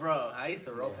 Bro, I used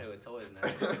to role play with toys,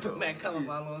 man. Man, come up with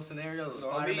my little scenarios with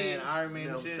Spider-Man, Iron Man,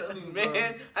 and shit.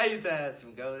 Man, I used to have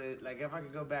some goated. Like, if I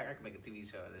could go back, I could make a TV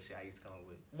show of this shit I used to come up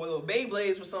with. Well,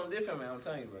 Beyblades was something different, man. I'm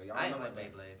telling you, bro. I ain't like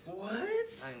Beyblades. What?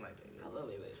 I ain't like Beyblades. I love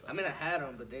Beyblades, bro. I mean, I had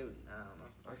them, but they would, I don't know.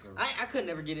 I couldn't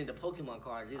never get into Pokemon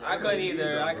cards either. I couldn't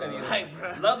either. Like,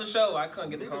 bro. Love the show. I couldn't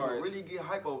get the cards. Really get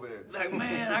hype over that. Like,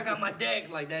 man, I got my deck.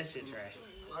 Like, that shit trash.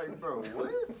 Like, bro,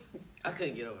 what? I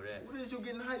couldn't get over that. What is you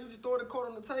getting hype? You just throw the card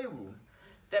on the table.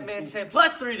 That man said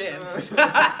 +3 then.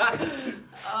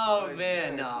 Oh, like,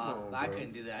 man, no. I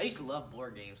couldn't do that. I used to love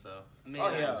board games, though.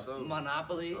 Man,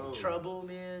 Monopoly, Trouble,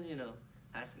 man, you know.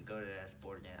 I used to go to that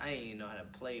board game. I didn't even know how to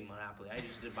play Monopoly. I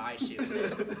used to buy shit.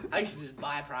 I used to just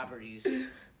buy properties.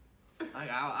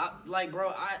 Like, bro,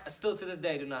 I still to this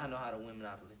day do not know how to win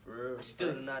Monopoly. For real? I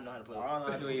still do not know how to play. I don't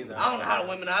know how to do either. I don't know how to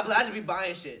win Monopoly. I just be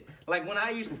buying shit. Like, when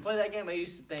I used to play that game, I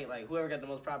used to think, like, whoever got the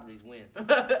most properties win.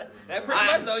 That pretty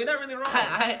much, though. You're not really wrong.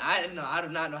 I do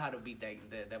not know how to beat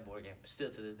that board game.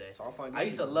 Still to this day. It's all fun. I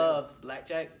used to love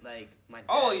blackjack. Like, my dad.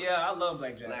 Oh, yeah. I love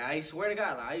blackjack. Like, I swear to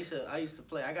God, like, I used to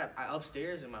play.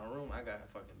 Upstairs in my room, I got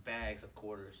fucking bags of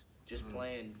quarters. Just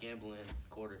playing, gambling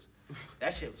quarters.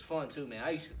 That shit was fun, too, man.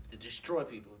 I used to destroy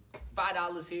people.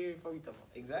 $5 here. What are you talking about?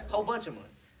 Exactly. Whole bunch of money.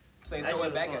 So they throw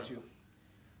it back at you.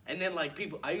 And then, like,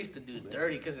 people, I used to do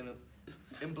dirty because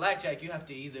in blackjack, you have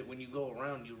to either, when you go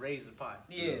around, you raise the pot.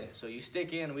 Yeah. So you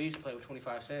stick in, we used to play with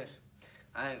 25 cents.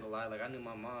 I ain't gonna lie, like, I knew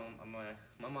my mom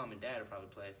and dad would probably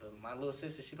play, but my little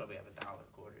sister, she probably have $1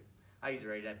 a quarter. I used to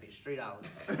raise that bitch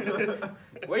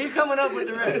 $3. Where you coming up with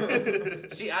the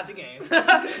rest? She out the game.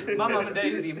 My mom and dad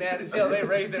used to be mad as hell. They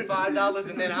raised it $5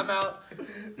 and then I'm out.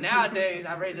 Nowadays,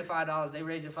 I raise it $5. They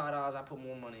raise it $5. I put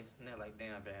more money. And they're like,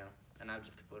 damn. And I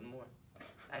just put more.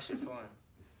 That shit fun.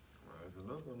 Well, that's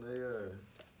enough on there.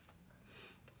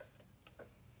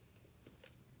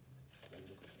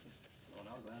 Oh,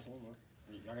 that was the last one, bro.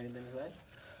 Y'all got anything to say?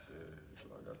 Shit,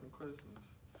 I got some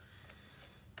questions.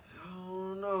 I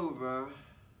don't know, bro.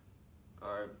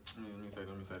 Alright, let me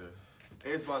say that.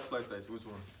 Xbox, PlayStation, which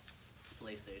one?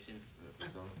 PlayStation. Yeah,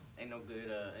 so. Ain't no good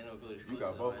exclusives. You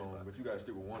got both of them, but you gotta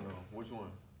stick with one of them. Which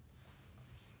one?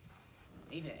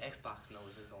 Even Xbox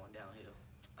knows it's going downhill.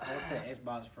 I would say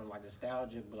Xbox for like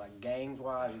nostalgia, but like games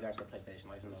wise, you got to say PlayStation.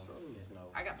 Like no.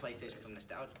 I got PlayStation for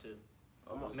nostalgia too.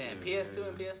 Almost, man, PS2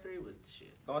 and PS3 was the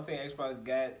shit. The only thing Xbox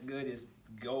got good is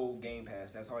Go Game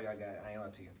Pass. That's all y'all got. I ain't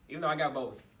lying to you. Even though I got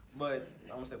both, but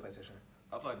I'm gonna say PlayStation.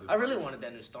 I really wanted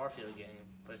that new Starfield game,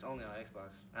 but it's only on Xbox.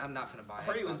 I'm not finna buy it. I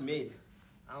heard it was mid.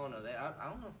 I don't know that. I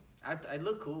don't know. It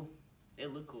looked cool.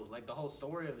 It looked cool. Like the whole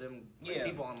story of them, like,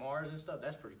 people on Mars and stuff.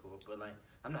 That's pretty cool. But like,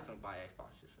 I'm not finna buy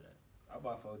Xbox just for that. I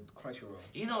bought for Crunchyroll.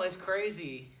 You know, it's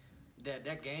crazy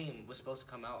that game was supposed to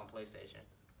come out on PlayStation.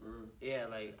 Yeah,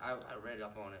 like I read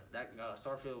up on it. That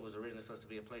Starfield was originally supposed to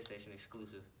be a PlayStation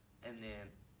exclusive, and then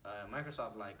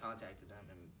Microsoft like contacted them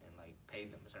and like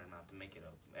paid them a certain amount to make it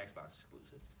a Xbox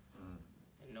exclusive.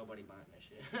 And nobody buying that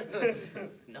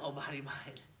shit. Nobody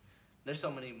buying it. There's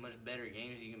so many much better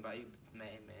games you can buy. Man,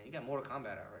 you got Mortal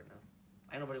Kombat out right now.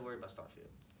 Ain't nobody worried about Starfield.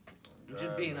 I'm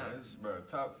just being honest. Bro,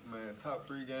 top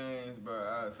 3 games, bro.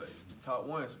 I'd say top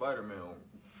 1 Spider-Man.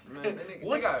 Man,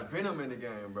 they got Venom in the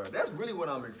game, bro. That's really what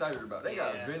I'm excited about. They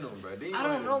got Venom, bro. I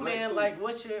don't know, man. Suit. Like,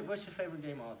 what's your favorite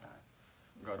game of all time?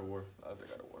 God of War. I say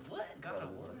God of War. What? God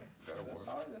of War. God of War.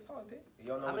 That's solid pick. You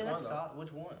don't know which one, though.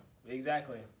 Which one?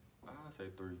 Exactly. I say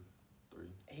 3.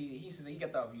 He says he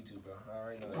got that off YouTube, bro. I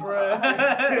already know that.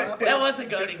 Bruh. That was a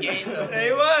good game, though.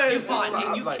 It was. You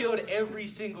fought, you killed every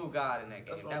single god in that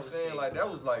game. That's what I'm saying. Sick. Like, that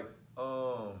was like,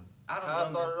 how I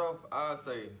started off, I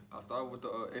say, I started with the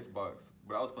Xbox,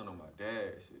 but I was playing on my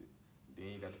dad's shit. Then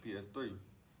you got the PS3.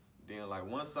 Then like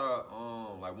once I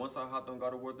hopped on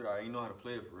God of War 3, I didn't know how to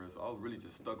play it for real, so I was really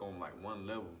just stuck on like one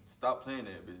level. Stopped playing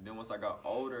that bitch. Then once I got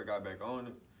older, got back on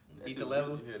it. Beat the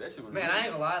level? Really, that shit was man, I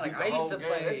ain't gonna lie, like I used to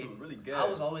play. That shit was really gas. I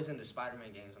was always into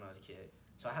Spider-Man games when I was a kid.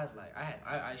 So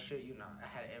I shit you not, I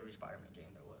had every Spider-Man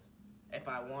game there was. If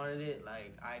I wanted it,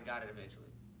 like I got it eventually.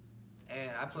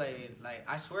 And I played, like,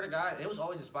 I swear to God, it was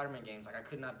always the Spider-Man games. Like, I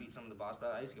could not beat some of the boss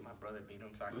battles. I used to get my brother beat them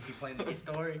so I could keep playing the good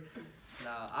story.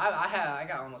 Nah, I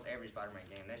got almost every Spider-Man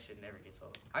game. That shit never gets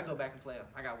old. I go back and play them.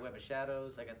 I got Web of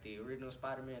Shadows. I got the original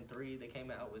Spider-Man 3 that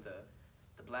came out with the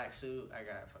black suit. I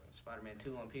got fucking Spider-Man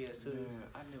 2 on PS2.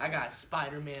 Yeah, I got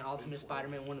Spider-Man, Ultimate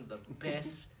Spider-Man, one of the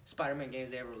best Spider-Man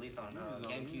games they ever released on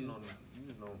GameCube. You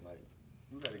know, like,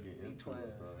 you gotta get into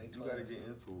it, bro. You gotta get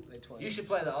into it. You should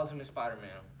play the Ultimate Spider-Man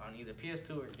on either PS2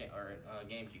 or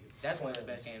GameCube. That's one of the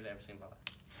best games I've ever seen in my life.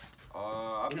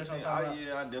 I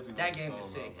definitely. That game is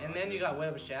sick. And then you got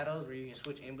Web of Shadows where you can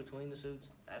switch in between the suits.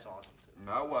 That's awesome too.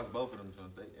 No, I watched both of them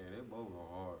since they both go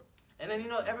hard. And then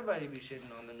everybody be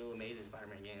shitting on the new Amazing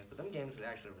Spider-Man games, but them games are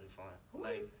actually really fun.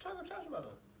 Like talking trash about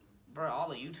them. Bro,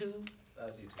 all of YouTube.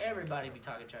 That's YouTube. Everybody be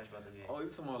talking trash about the game. Oh, you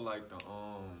talking about like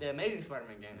the Amazing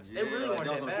Spider-Man games. Yeah, they really weren't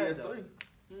that bad though.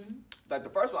 Mm-hmm. Like the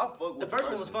first one, I fucked with. The first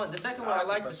one was fun. The second one, I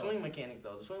liked the swing mechanic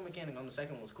though. The swing mechanic on the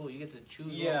second one was cool. You get to choose.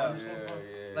 Yeah.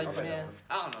 Like man,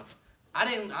 I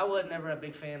don't know. I was never a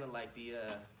big fan of like the.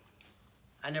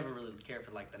 I never really cared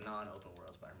for like the non-open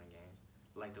world Spider-Man games,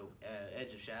 like the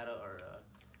Edge of Shadow or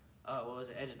what was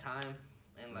it, Edge of Time,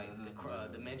 and like the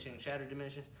Shattered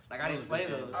Dimensions. Like I didn't play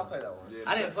those. I'll play that one. Yeah,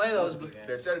 I didn't play those.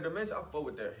 That Shattered Dimension, I fuck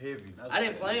with that heavy. I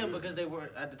didn't play them because they were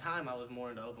at the time. I was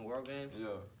more into open world games. Yeah.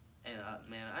 And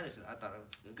man, I thought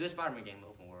a good Spider-Man game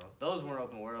open world. Those weren't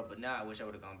open world, but now I wish I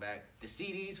would have gone back. The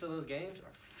CDs for those games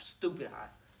are stupid high.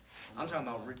 I'm talking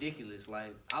about ridiculous.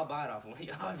 Like I'll buy it off of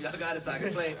y'all. Y'all got it so I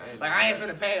can play. Like I ain't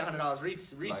finna pay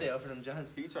 $100 resale for them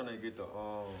Johns. He trying to get the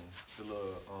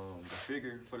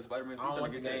figure for the Spider-Man. I don't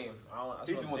want the game.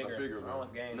 He just want the figure. I don't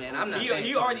want the game. Man, I'm not.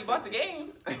 He already bought the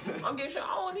game. I'm getting sure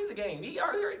I don't need the game. He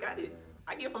already got it.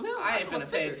 I get from him. I ain't finna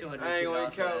pay $200. I ain't gonna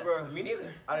count, bro. Me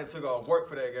neither. I done took off work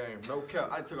for that game. No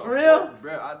count. I took off For real? work,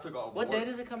 bro. I took off What work. day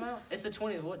does it come out? It's the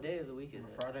 20th. What day of the week is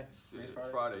it? Friday.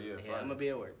 Friday, yeah. Yeah, I'm gonna be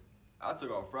at work. I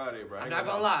took off Friday, bro. I'm not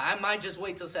gonna lie. I might just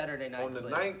wait till Saturday night. On the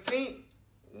 19th,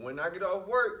 when I get off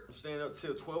work, I'm staying up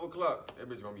till 12 o'clock. That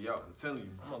bitch gonna be out. I'm telling you.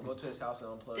 I'm gonna go to his house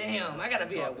and unplug. Damn, I gotta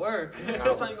be at work.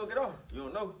 What time you gonna get off? You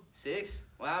don't know. 6?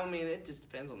 Well, I mean, it just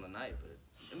depends on the night, but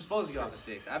I'm supposed to get off at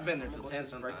 6. I've been there till 10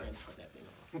 sometimes.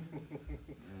 No,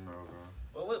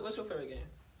 bro. Well, what's your favorite game?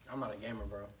 I'm not a gamer,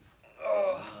 bro.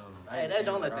 Hey,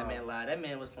 don't let that man lie. That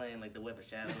man was playing like the Web of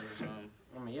Shadows or something.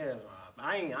 I mean, yeah,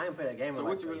 I ain't played that game. So in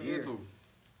what like you really into?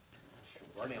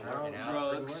 I mean, working out.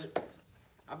 Drugs.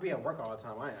 I be at work all the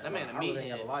time. That man a I really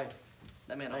ain't meathead. got a life.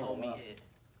 That man a whole meathead.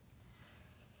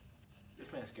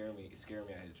 This man scared me at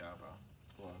his job,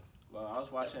 bro. Well, I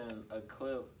was watching a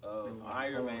clip of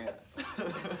Iron Man.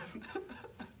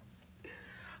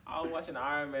 I was watching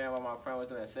Iron Man while my friend was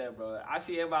doing that set, bro. I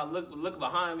see everybody look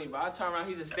behind me, but I turn around,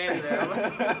 he's just standing there.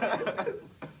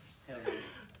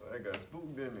 That got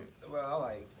spooked, didn't it? Well, I'm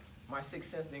like, my sixth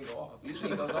sense didn't go off.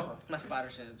 Usually it goes off. My spider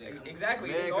sense didn't come. Exactly.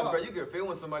 Man, because, bro, you can feel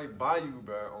when somebody by you,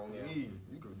 bro, on me.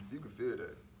 You can feel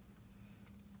that.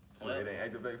 So it ain't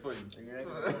activate for you.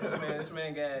 This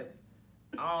man got,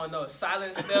 I don't know,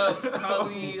 silent step,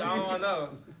 probably, I don't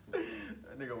know.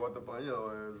 That nigga walked up on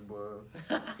your ass, boy.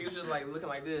 He was just like looking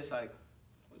like this, like,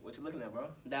 what you looking at, bro?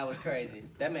 That was crazy.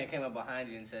 That man came up behind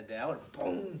you and said that. I would have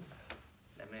boom.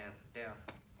 That man, damn.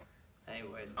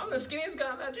 Anyways. I'm the skinniest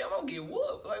guy in that gym. I'm gonna get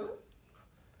whooped. Like,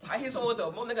 I hit someone with a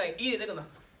bone, they're gonna eat it. They're gonna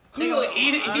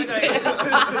eat it. He said.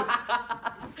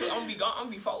 I'm gonna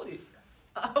be folded.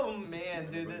 Oh man,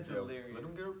 dude, that's hilarious. Let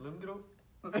him get up.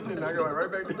 And then I go right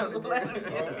back down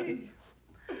again.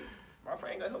 My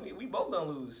friend gonna help me. We both gonna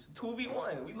lose.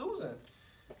 2v1. We losing.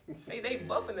 They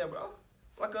buffing there, bro.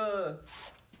 Like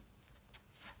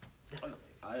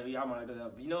y'all might go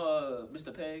up. You know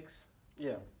Mr. Pegs?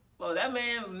 Yeah. Bro, that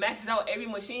man maxes out every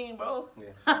machine, bro.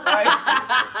 Yeah. Like,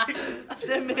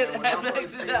 that man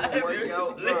maxes out every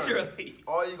machine. Literally.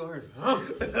 All you gonna hear is, I'm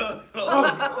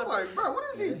like, bro, what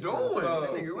is he doing? Bro.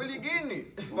 That nigga really getting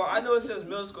it. Bro, I know it says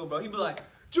middle school, bro. He be like,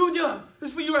 Junior,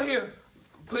 this for you right here.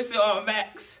 Push it on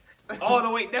max. All the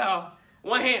way down.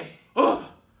 One hand.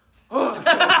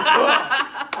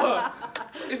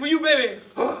 It's for you, baby.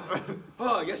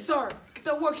 Yes, sir. Get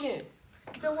that work in.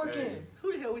 Get that work in.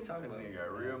 Who the hell we talking That about? nigga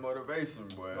got real motivation,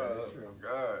 boy.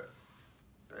 God.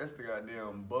 That's the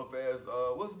goddamn buff ass,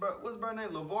 what's her name?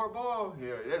 LeVar Ball?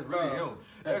 Yeah, that's really him.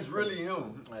 That's really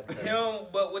him. Him,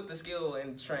 but with the skill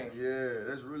and strength. Yeah,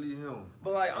 that's really him.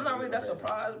 But like, I'm not really that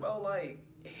surprised, bro. Like,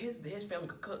 his family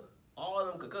could cook. All of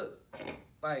them could cook.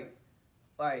 Like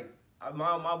my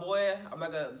boy, I'm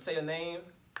not gonna say a name,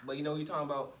 but you know who you talking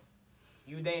about.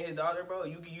 You dating his daughter, bro.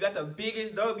 You got the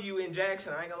biggest W in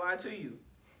Jackson. I ain't gonna lie to you.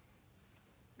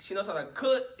 She knows how to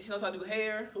cook. She knows how to do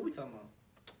hair. Who we talking about?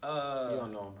 You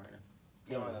don't know him right now.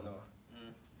 You don't know her.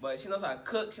 But she knows how to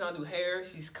cook. She knows how to do hair.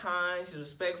 She's kind. She's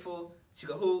respectful. She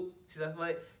can hoop. She's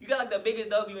athletic. You got like the biggest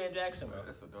W in Jackson, bro.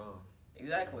 That's a dumb.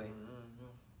 Exactly.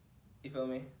 You feel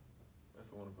me?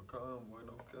 That's one of a kind, boy.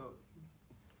 No cap.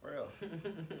 For real.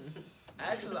 I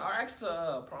asked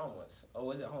her prom once. Or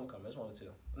was it homecoming? It's one or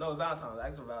two. No, Valentine's. I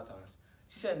asked her Valentine's.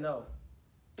 She said no.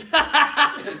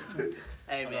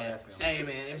 Hey man. Hey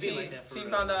man. It be like that for she real.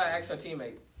 found out I asked her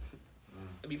teammate.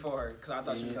 before her because I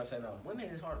thought she was gonna say no. Women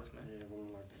is heartless, man. Yeah,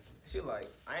 women like that. She was like,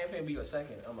 I ain't finna be your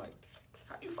second. I'm like,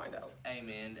 how do you find out? Hey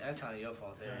man, that's kind of your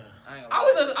fault there.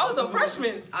 I was a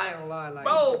freshman. I ain't gonna lie, like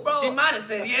Bro. She might have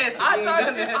said yes.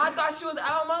 I thought she was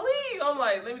out of my league. I'm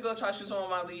like, let me go try to shoot some of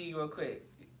my league real quick.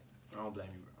 I don't blame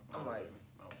you, bro. I'm like,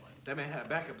 that man had a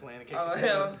backup plan in case.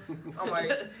 I'm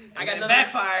like, I got nothing.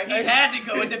 Backfire. He had to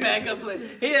go with the backup plan.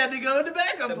 He had to go with the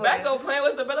backup plan. The backup plan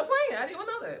was the better plan. I didn't even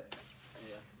know that.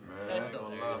 Man, I ain't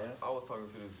gonna lie. I was talking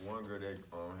to this one girl that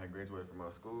had graduated from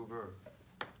my school, bro.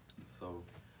 So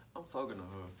I'm talking to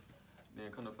her.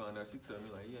 Then come to find out, she tell me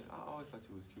like, yeah, I always thought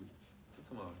you was cute. I'm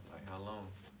talking about like how long?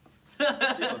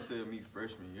 She gonna tell me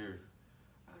freshman year.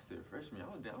 I said freshman. I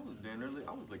was damn early.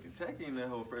 I was looking tacky in that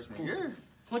whole freshman year.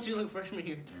 What you look freshman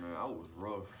year? Man, I was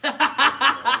rough. I ain't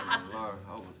gonna lie,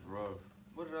 I was rough.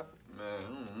 What did man, I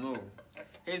don't know.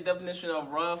 His definition of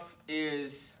rough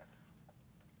is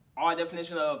our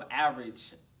definition of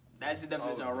average. That's the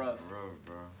definition of rough. Rough,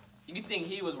 bro. You think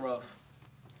he was rough?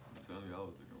 I'm telling you, I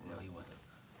was looking rough. No, he wasn't.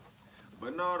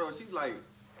 But no, though, she like,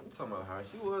 I'm talking about how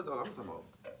she was, though. I'm talking about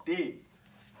thick.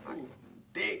 Like,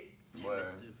 thick.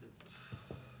 But,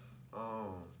 I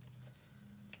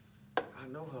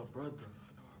know her brother.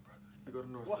 They go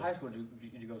to North What Side. high school did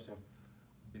you go to?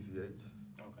 BCH.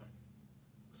 Okay.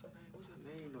 What's her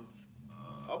name, though?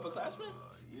 Upperclassman?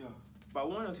 Yeah.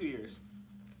 About 1 or 2 years.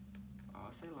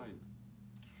 I say like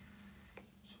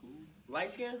 2. Light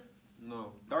skin?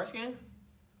 No. Dark skin?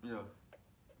 Yeah.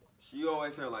 She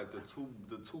always had like the two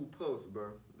puffs,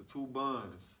 bro. The 2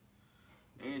 buns.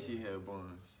 And she had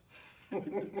buns.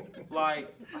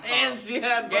 Like, And she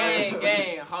had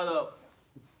gang, hold up.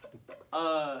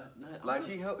 Like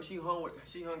she hung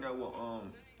out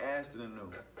with Ashton and them.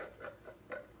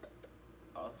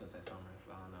 I was gonna say summer,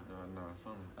 but I don't know. No,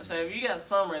 Summer. I said if you got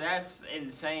summer, that's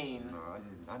insane. No,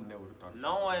 I never would have thought.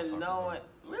 No one,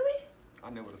 really? I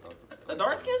never would have thought. The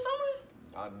dark skin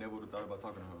summer? I never would have thought about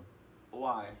talking to her.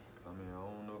 Why? Cause I mean, I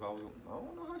don't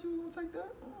know how she was gonna take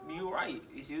that. You right.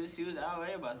 She was out of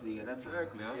everybody's league. That's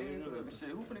Exactly. I mean, shit.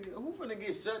 Who finna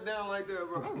get shut down like that,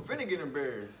 bro? I'm finna get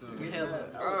embarrassed.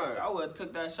 I would have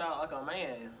took that shot like a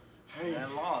man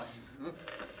and lost.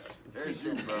 That's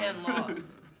you, bro. And lost.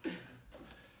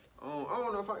 I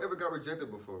don't know if I ever got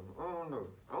rejected before. I don't know.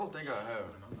 I don't think I have.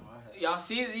 Y'all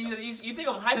see, you think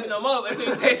I'm hyping them up until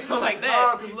you say something like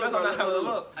that. Nah, cause look, I'm not hyping them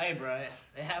look. up. Hey, bro,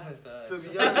 it happens to us. To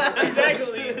be honest,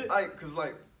 Exactly. cause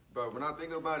bro, when I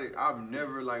think about it, I've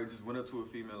never like just went up to a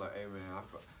female like, hey man,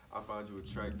 I find you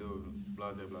attractive,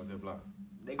 blah blah blah blah.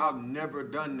 I've never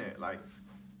done that. Like,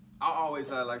 I always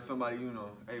had like somebody,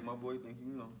 hey, my boy think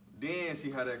Then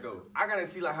see how that go. I gotta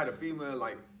see like how the female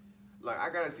like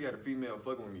I gotta see how the female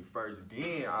fucking with me first.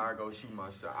 Then I go shoot my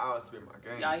shot. I'll spit my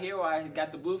game. Y'all hear where I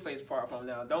got the blue face part from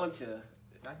now, don't you?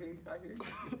 I hear you.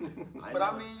 But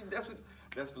I mean, that's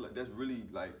really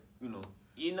like,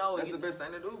 that's the best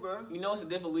thing to do, bro. You know it's a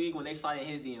different league when they slide in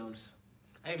his DMs.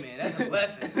 Hey, man, that's a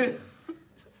blessing.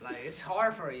 Like, it's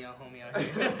hard for a young homie out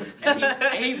here.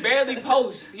 and he barely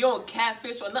posts. He don't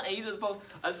catfish or nothing. He just posts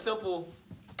a simple...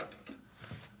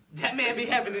 That man be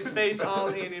having his face all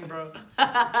in him, bro.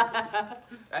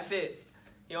 That's it.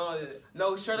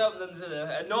 No shirt up,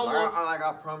 normal.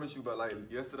 I promise you, but like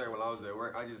yesterday when I was at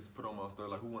work, I just put on my story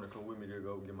like, who want to come with me to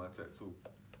go get my tattoo?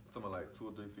 I'm talking about like 2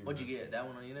 or 3 females. What'd you get? That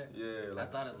one on your neck? Yeah. Like,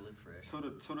 I thought it looked fresh. 2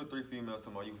 to 3 females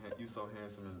talking about you so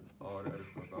handsome and all that other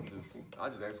stuff. I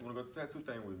just asked who want to go to the tattoo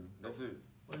thing with me. That's it.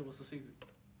 What's the secret?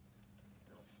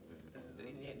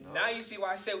 Now you see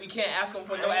why I said we can't ask him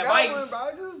for no advice.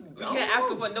 We can't ask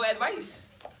him for no advice.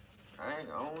 I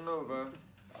don't know, bro.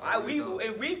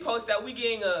 If we post that, we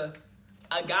getting a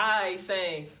guy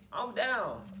saying, I'm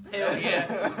down. Hell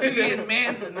yeah. We getting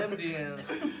mans in them DMs.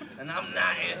 And I'm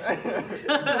not answering.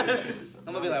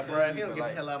 I'm gonna be like, bro, if you don't get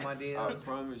the hell out of my DMs, I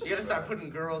promise you gotta start putting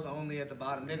girls only at the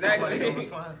bottom. Exactly.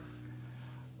 Like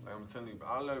I'm telling you,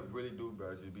 all I really do, bro,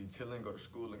 is just be chilling, go to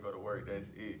school, and go to work. That's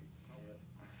it.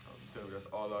 I'm telling you, that's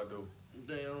all I do.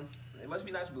 Damn. It must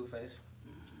be nice, Blueface.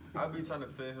 I be trying to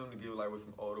tell him to get like with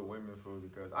some older women for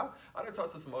because I done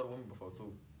talked to some older women before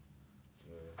too.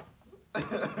 Yeah.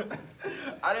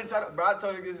 I didn't try to, bro. I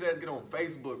told him to get on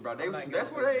Facebook, bro.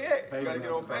 That's where they at. You gotta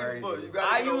get on Facebook.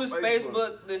 I use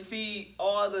Facebook to see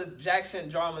all the Jackson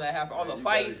drama that happened, all the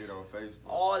fights,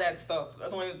 all that stuff.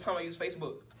 That's the only time I use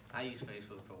Facebook. I use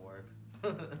Facebook for work.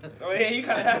 Oh yeah, you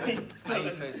kind of have me. I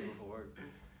use Facebook for work.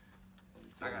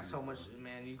 I got so much,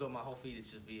 man. You go my whole feed,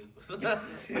 it's just vehicles.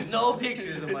 No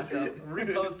pictures of myself.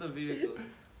 Repost the vehicle.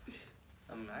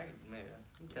 I mean, I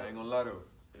ain't gonna lie though.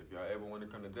 If y'all ever want to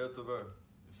come to Delta, bro, there's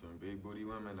some big booty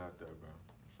women out there, bro.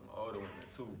 Some older women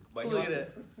too. But look at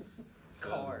that.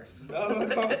 Cars.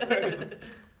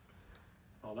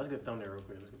 Oh, let's get thumbnail real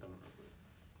quick.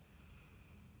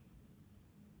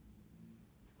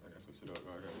 I gotta switch it up.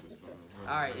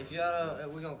 All right, if y'all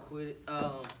we're gonna quit it.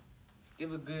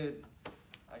 Give a good,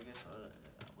 I guess.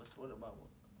 What about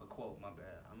a quote? My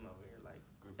bad. I'm over here like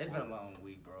it's been a long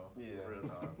week, bro. Yeah. Real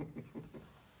talk.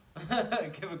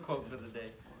 Give a quote for the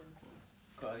day.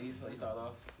 You start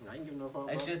off. I ain't give no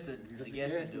quote. It's just the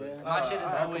guest to do it. Yeah. My shit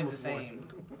is always the same.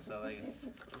 So like,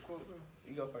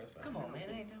 You go first. Man. come on, man.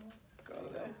 It ain't that one. Go.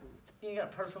 You ain't got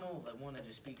a personal one that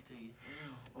just speaks to you.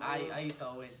 I used to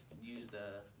always use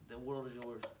the world is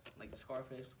yours, like the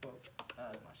Scarface quote.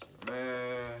 That's my shit.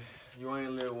 Man, you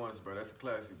ain't live once, bro. That's a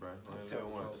classic, bro. You ain't live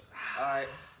once. All right.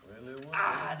 You ain't live once.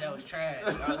 That was trash.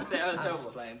 That was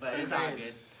terrible. Playing, but it's all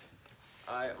good.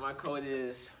 All right. My quote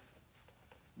is.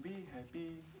 Be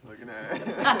happy. Looking at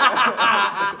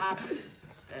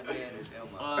That man is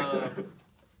Elmo.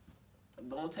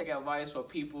 Don't take advice from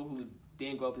people who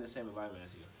didn't grow up in the same environment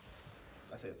as you.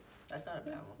 That's it. That's not a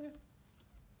bad one.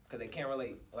 Because they can't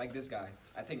relate. Like this guy.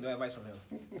 I take no advice from him.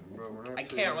 Bro, when I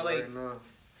can't relate. Right now,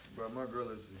 bro, my girl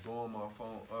is just blowing my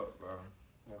phone up, bro.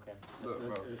 Okay. Look,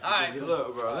 bro. All right.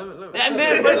 Look, bro. Let me. That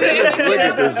man, Look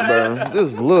at this, bro.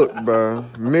 Just look, bro.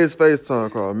 Miss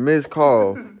FaceTime call, miss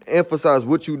call. Emphasize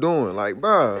what you doing, like,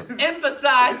 bro.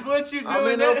 emphasize what you doing. I'm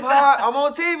in the pod. I'm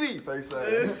on TV.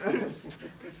 FaceTime.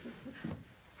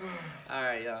 All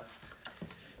right, y'all.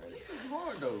 This is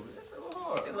hard though. This is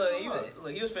hard. See, look,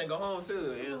 he was finna go home too.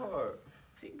 This is hard.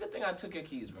 See, good thing I took your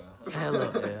keys, bro.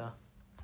 Hello, yeah.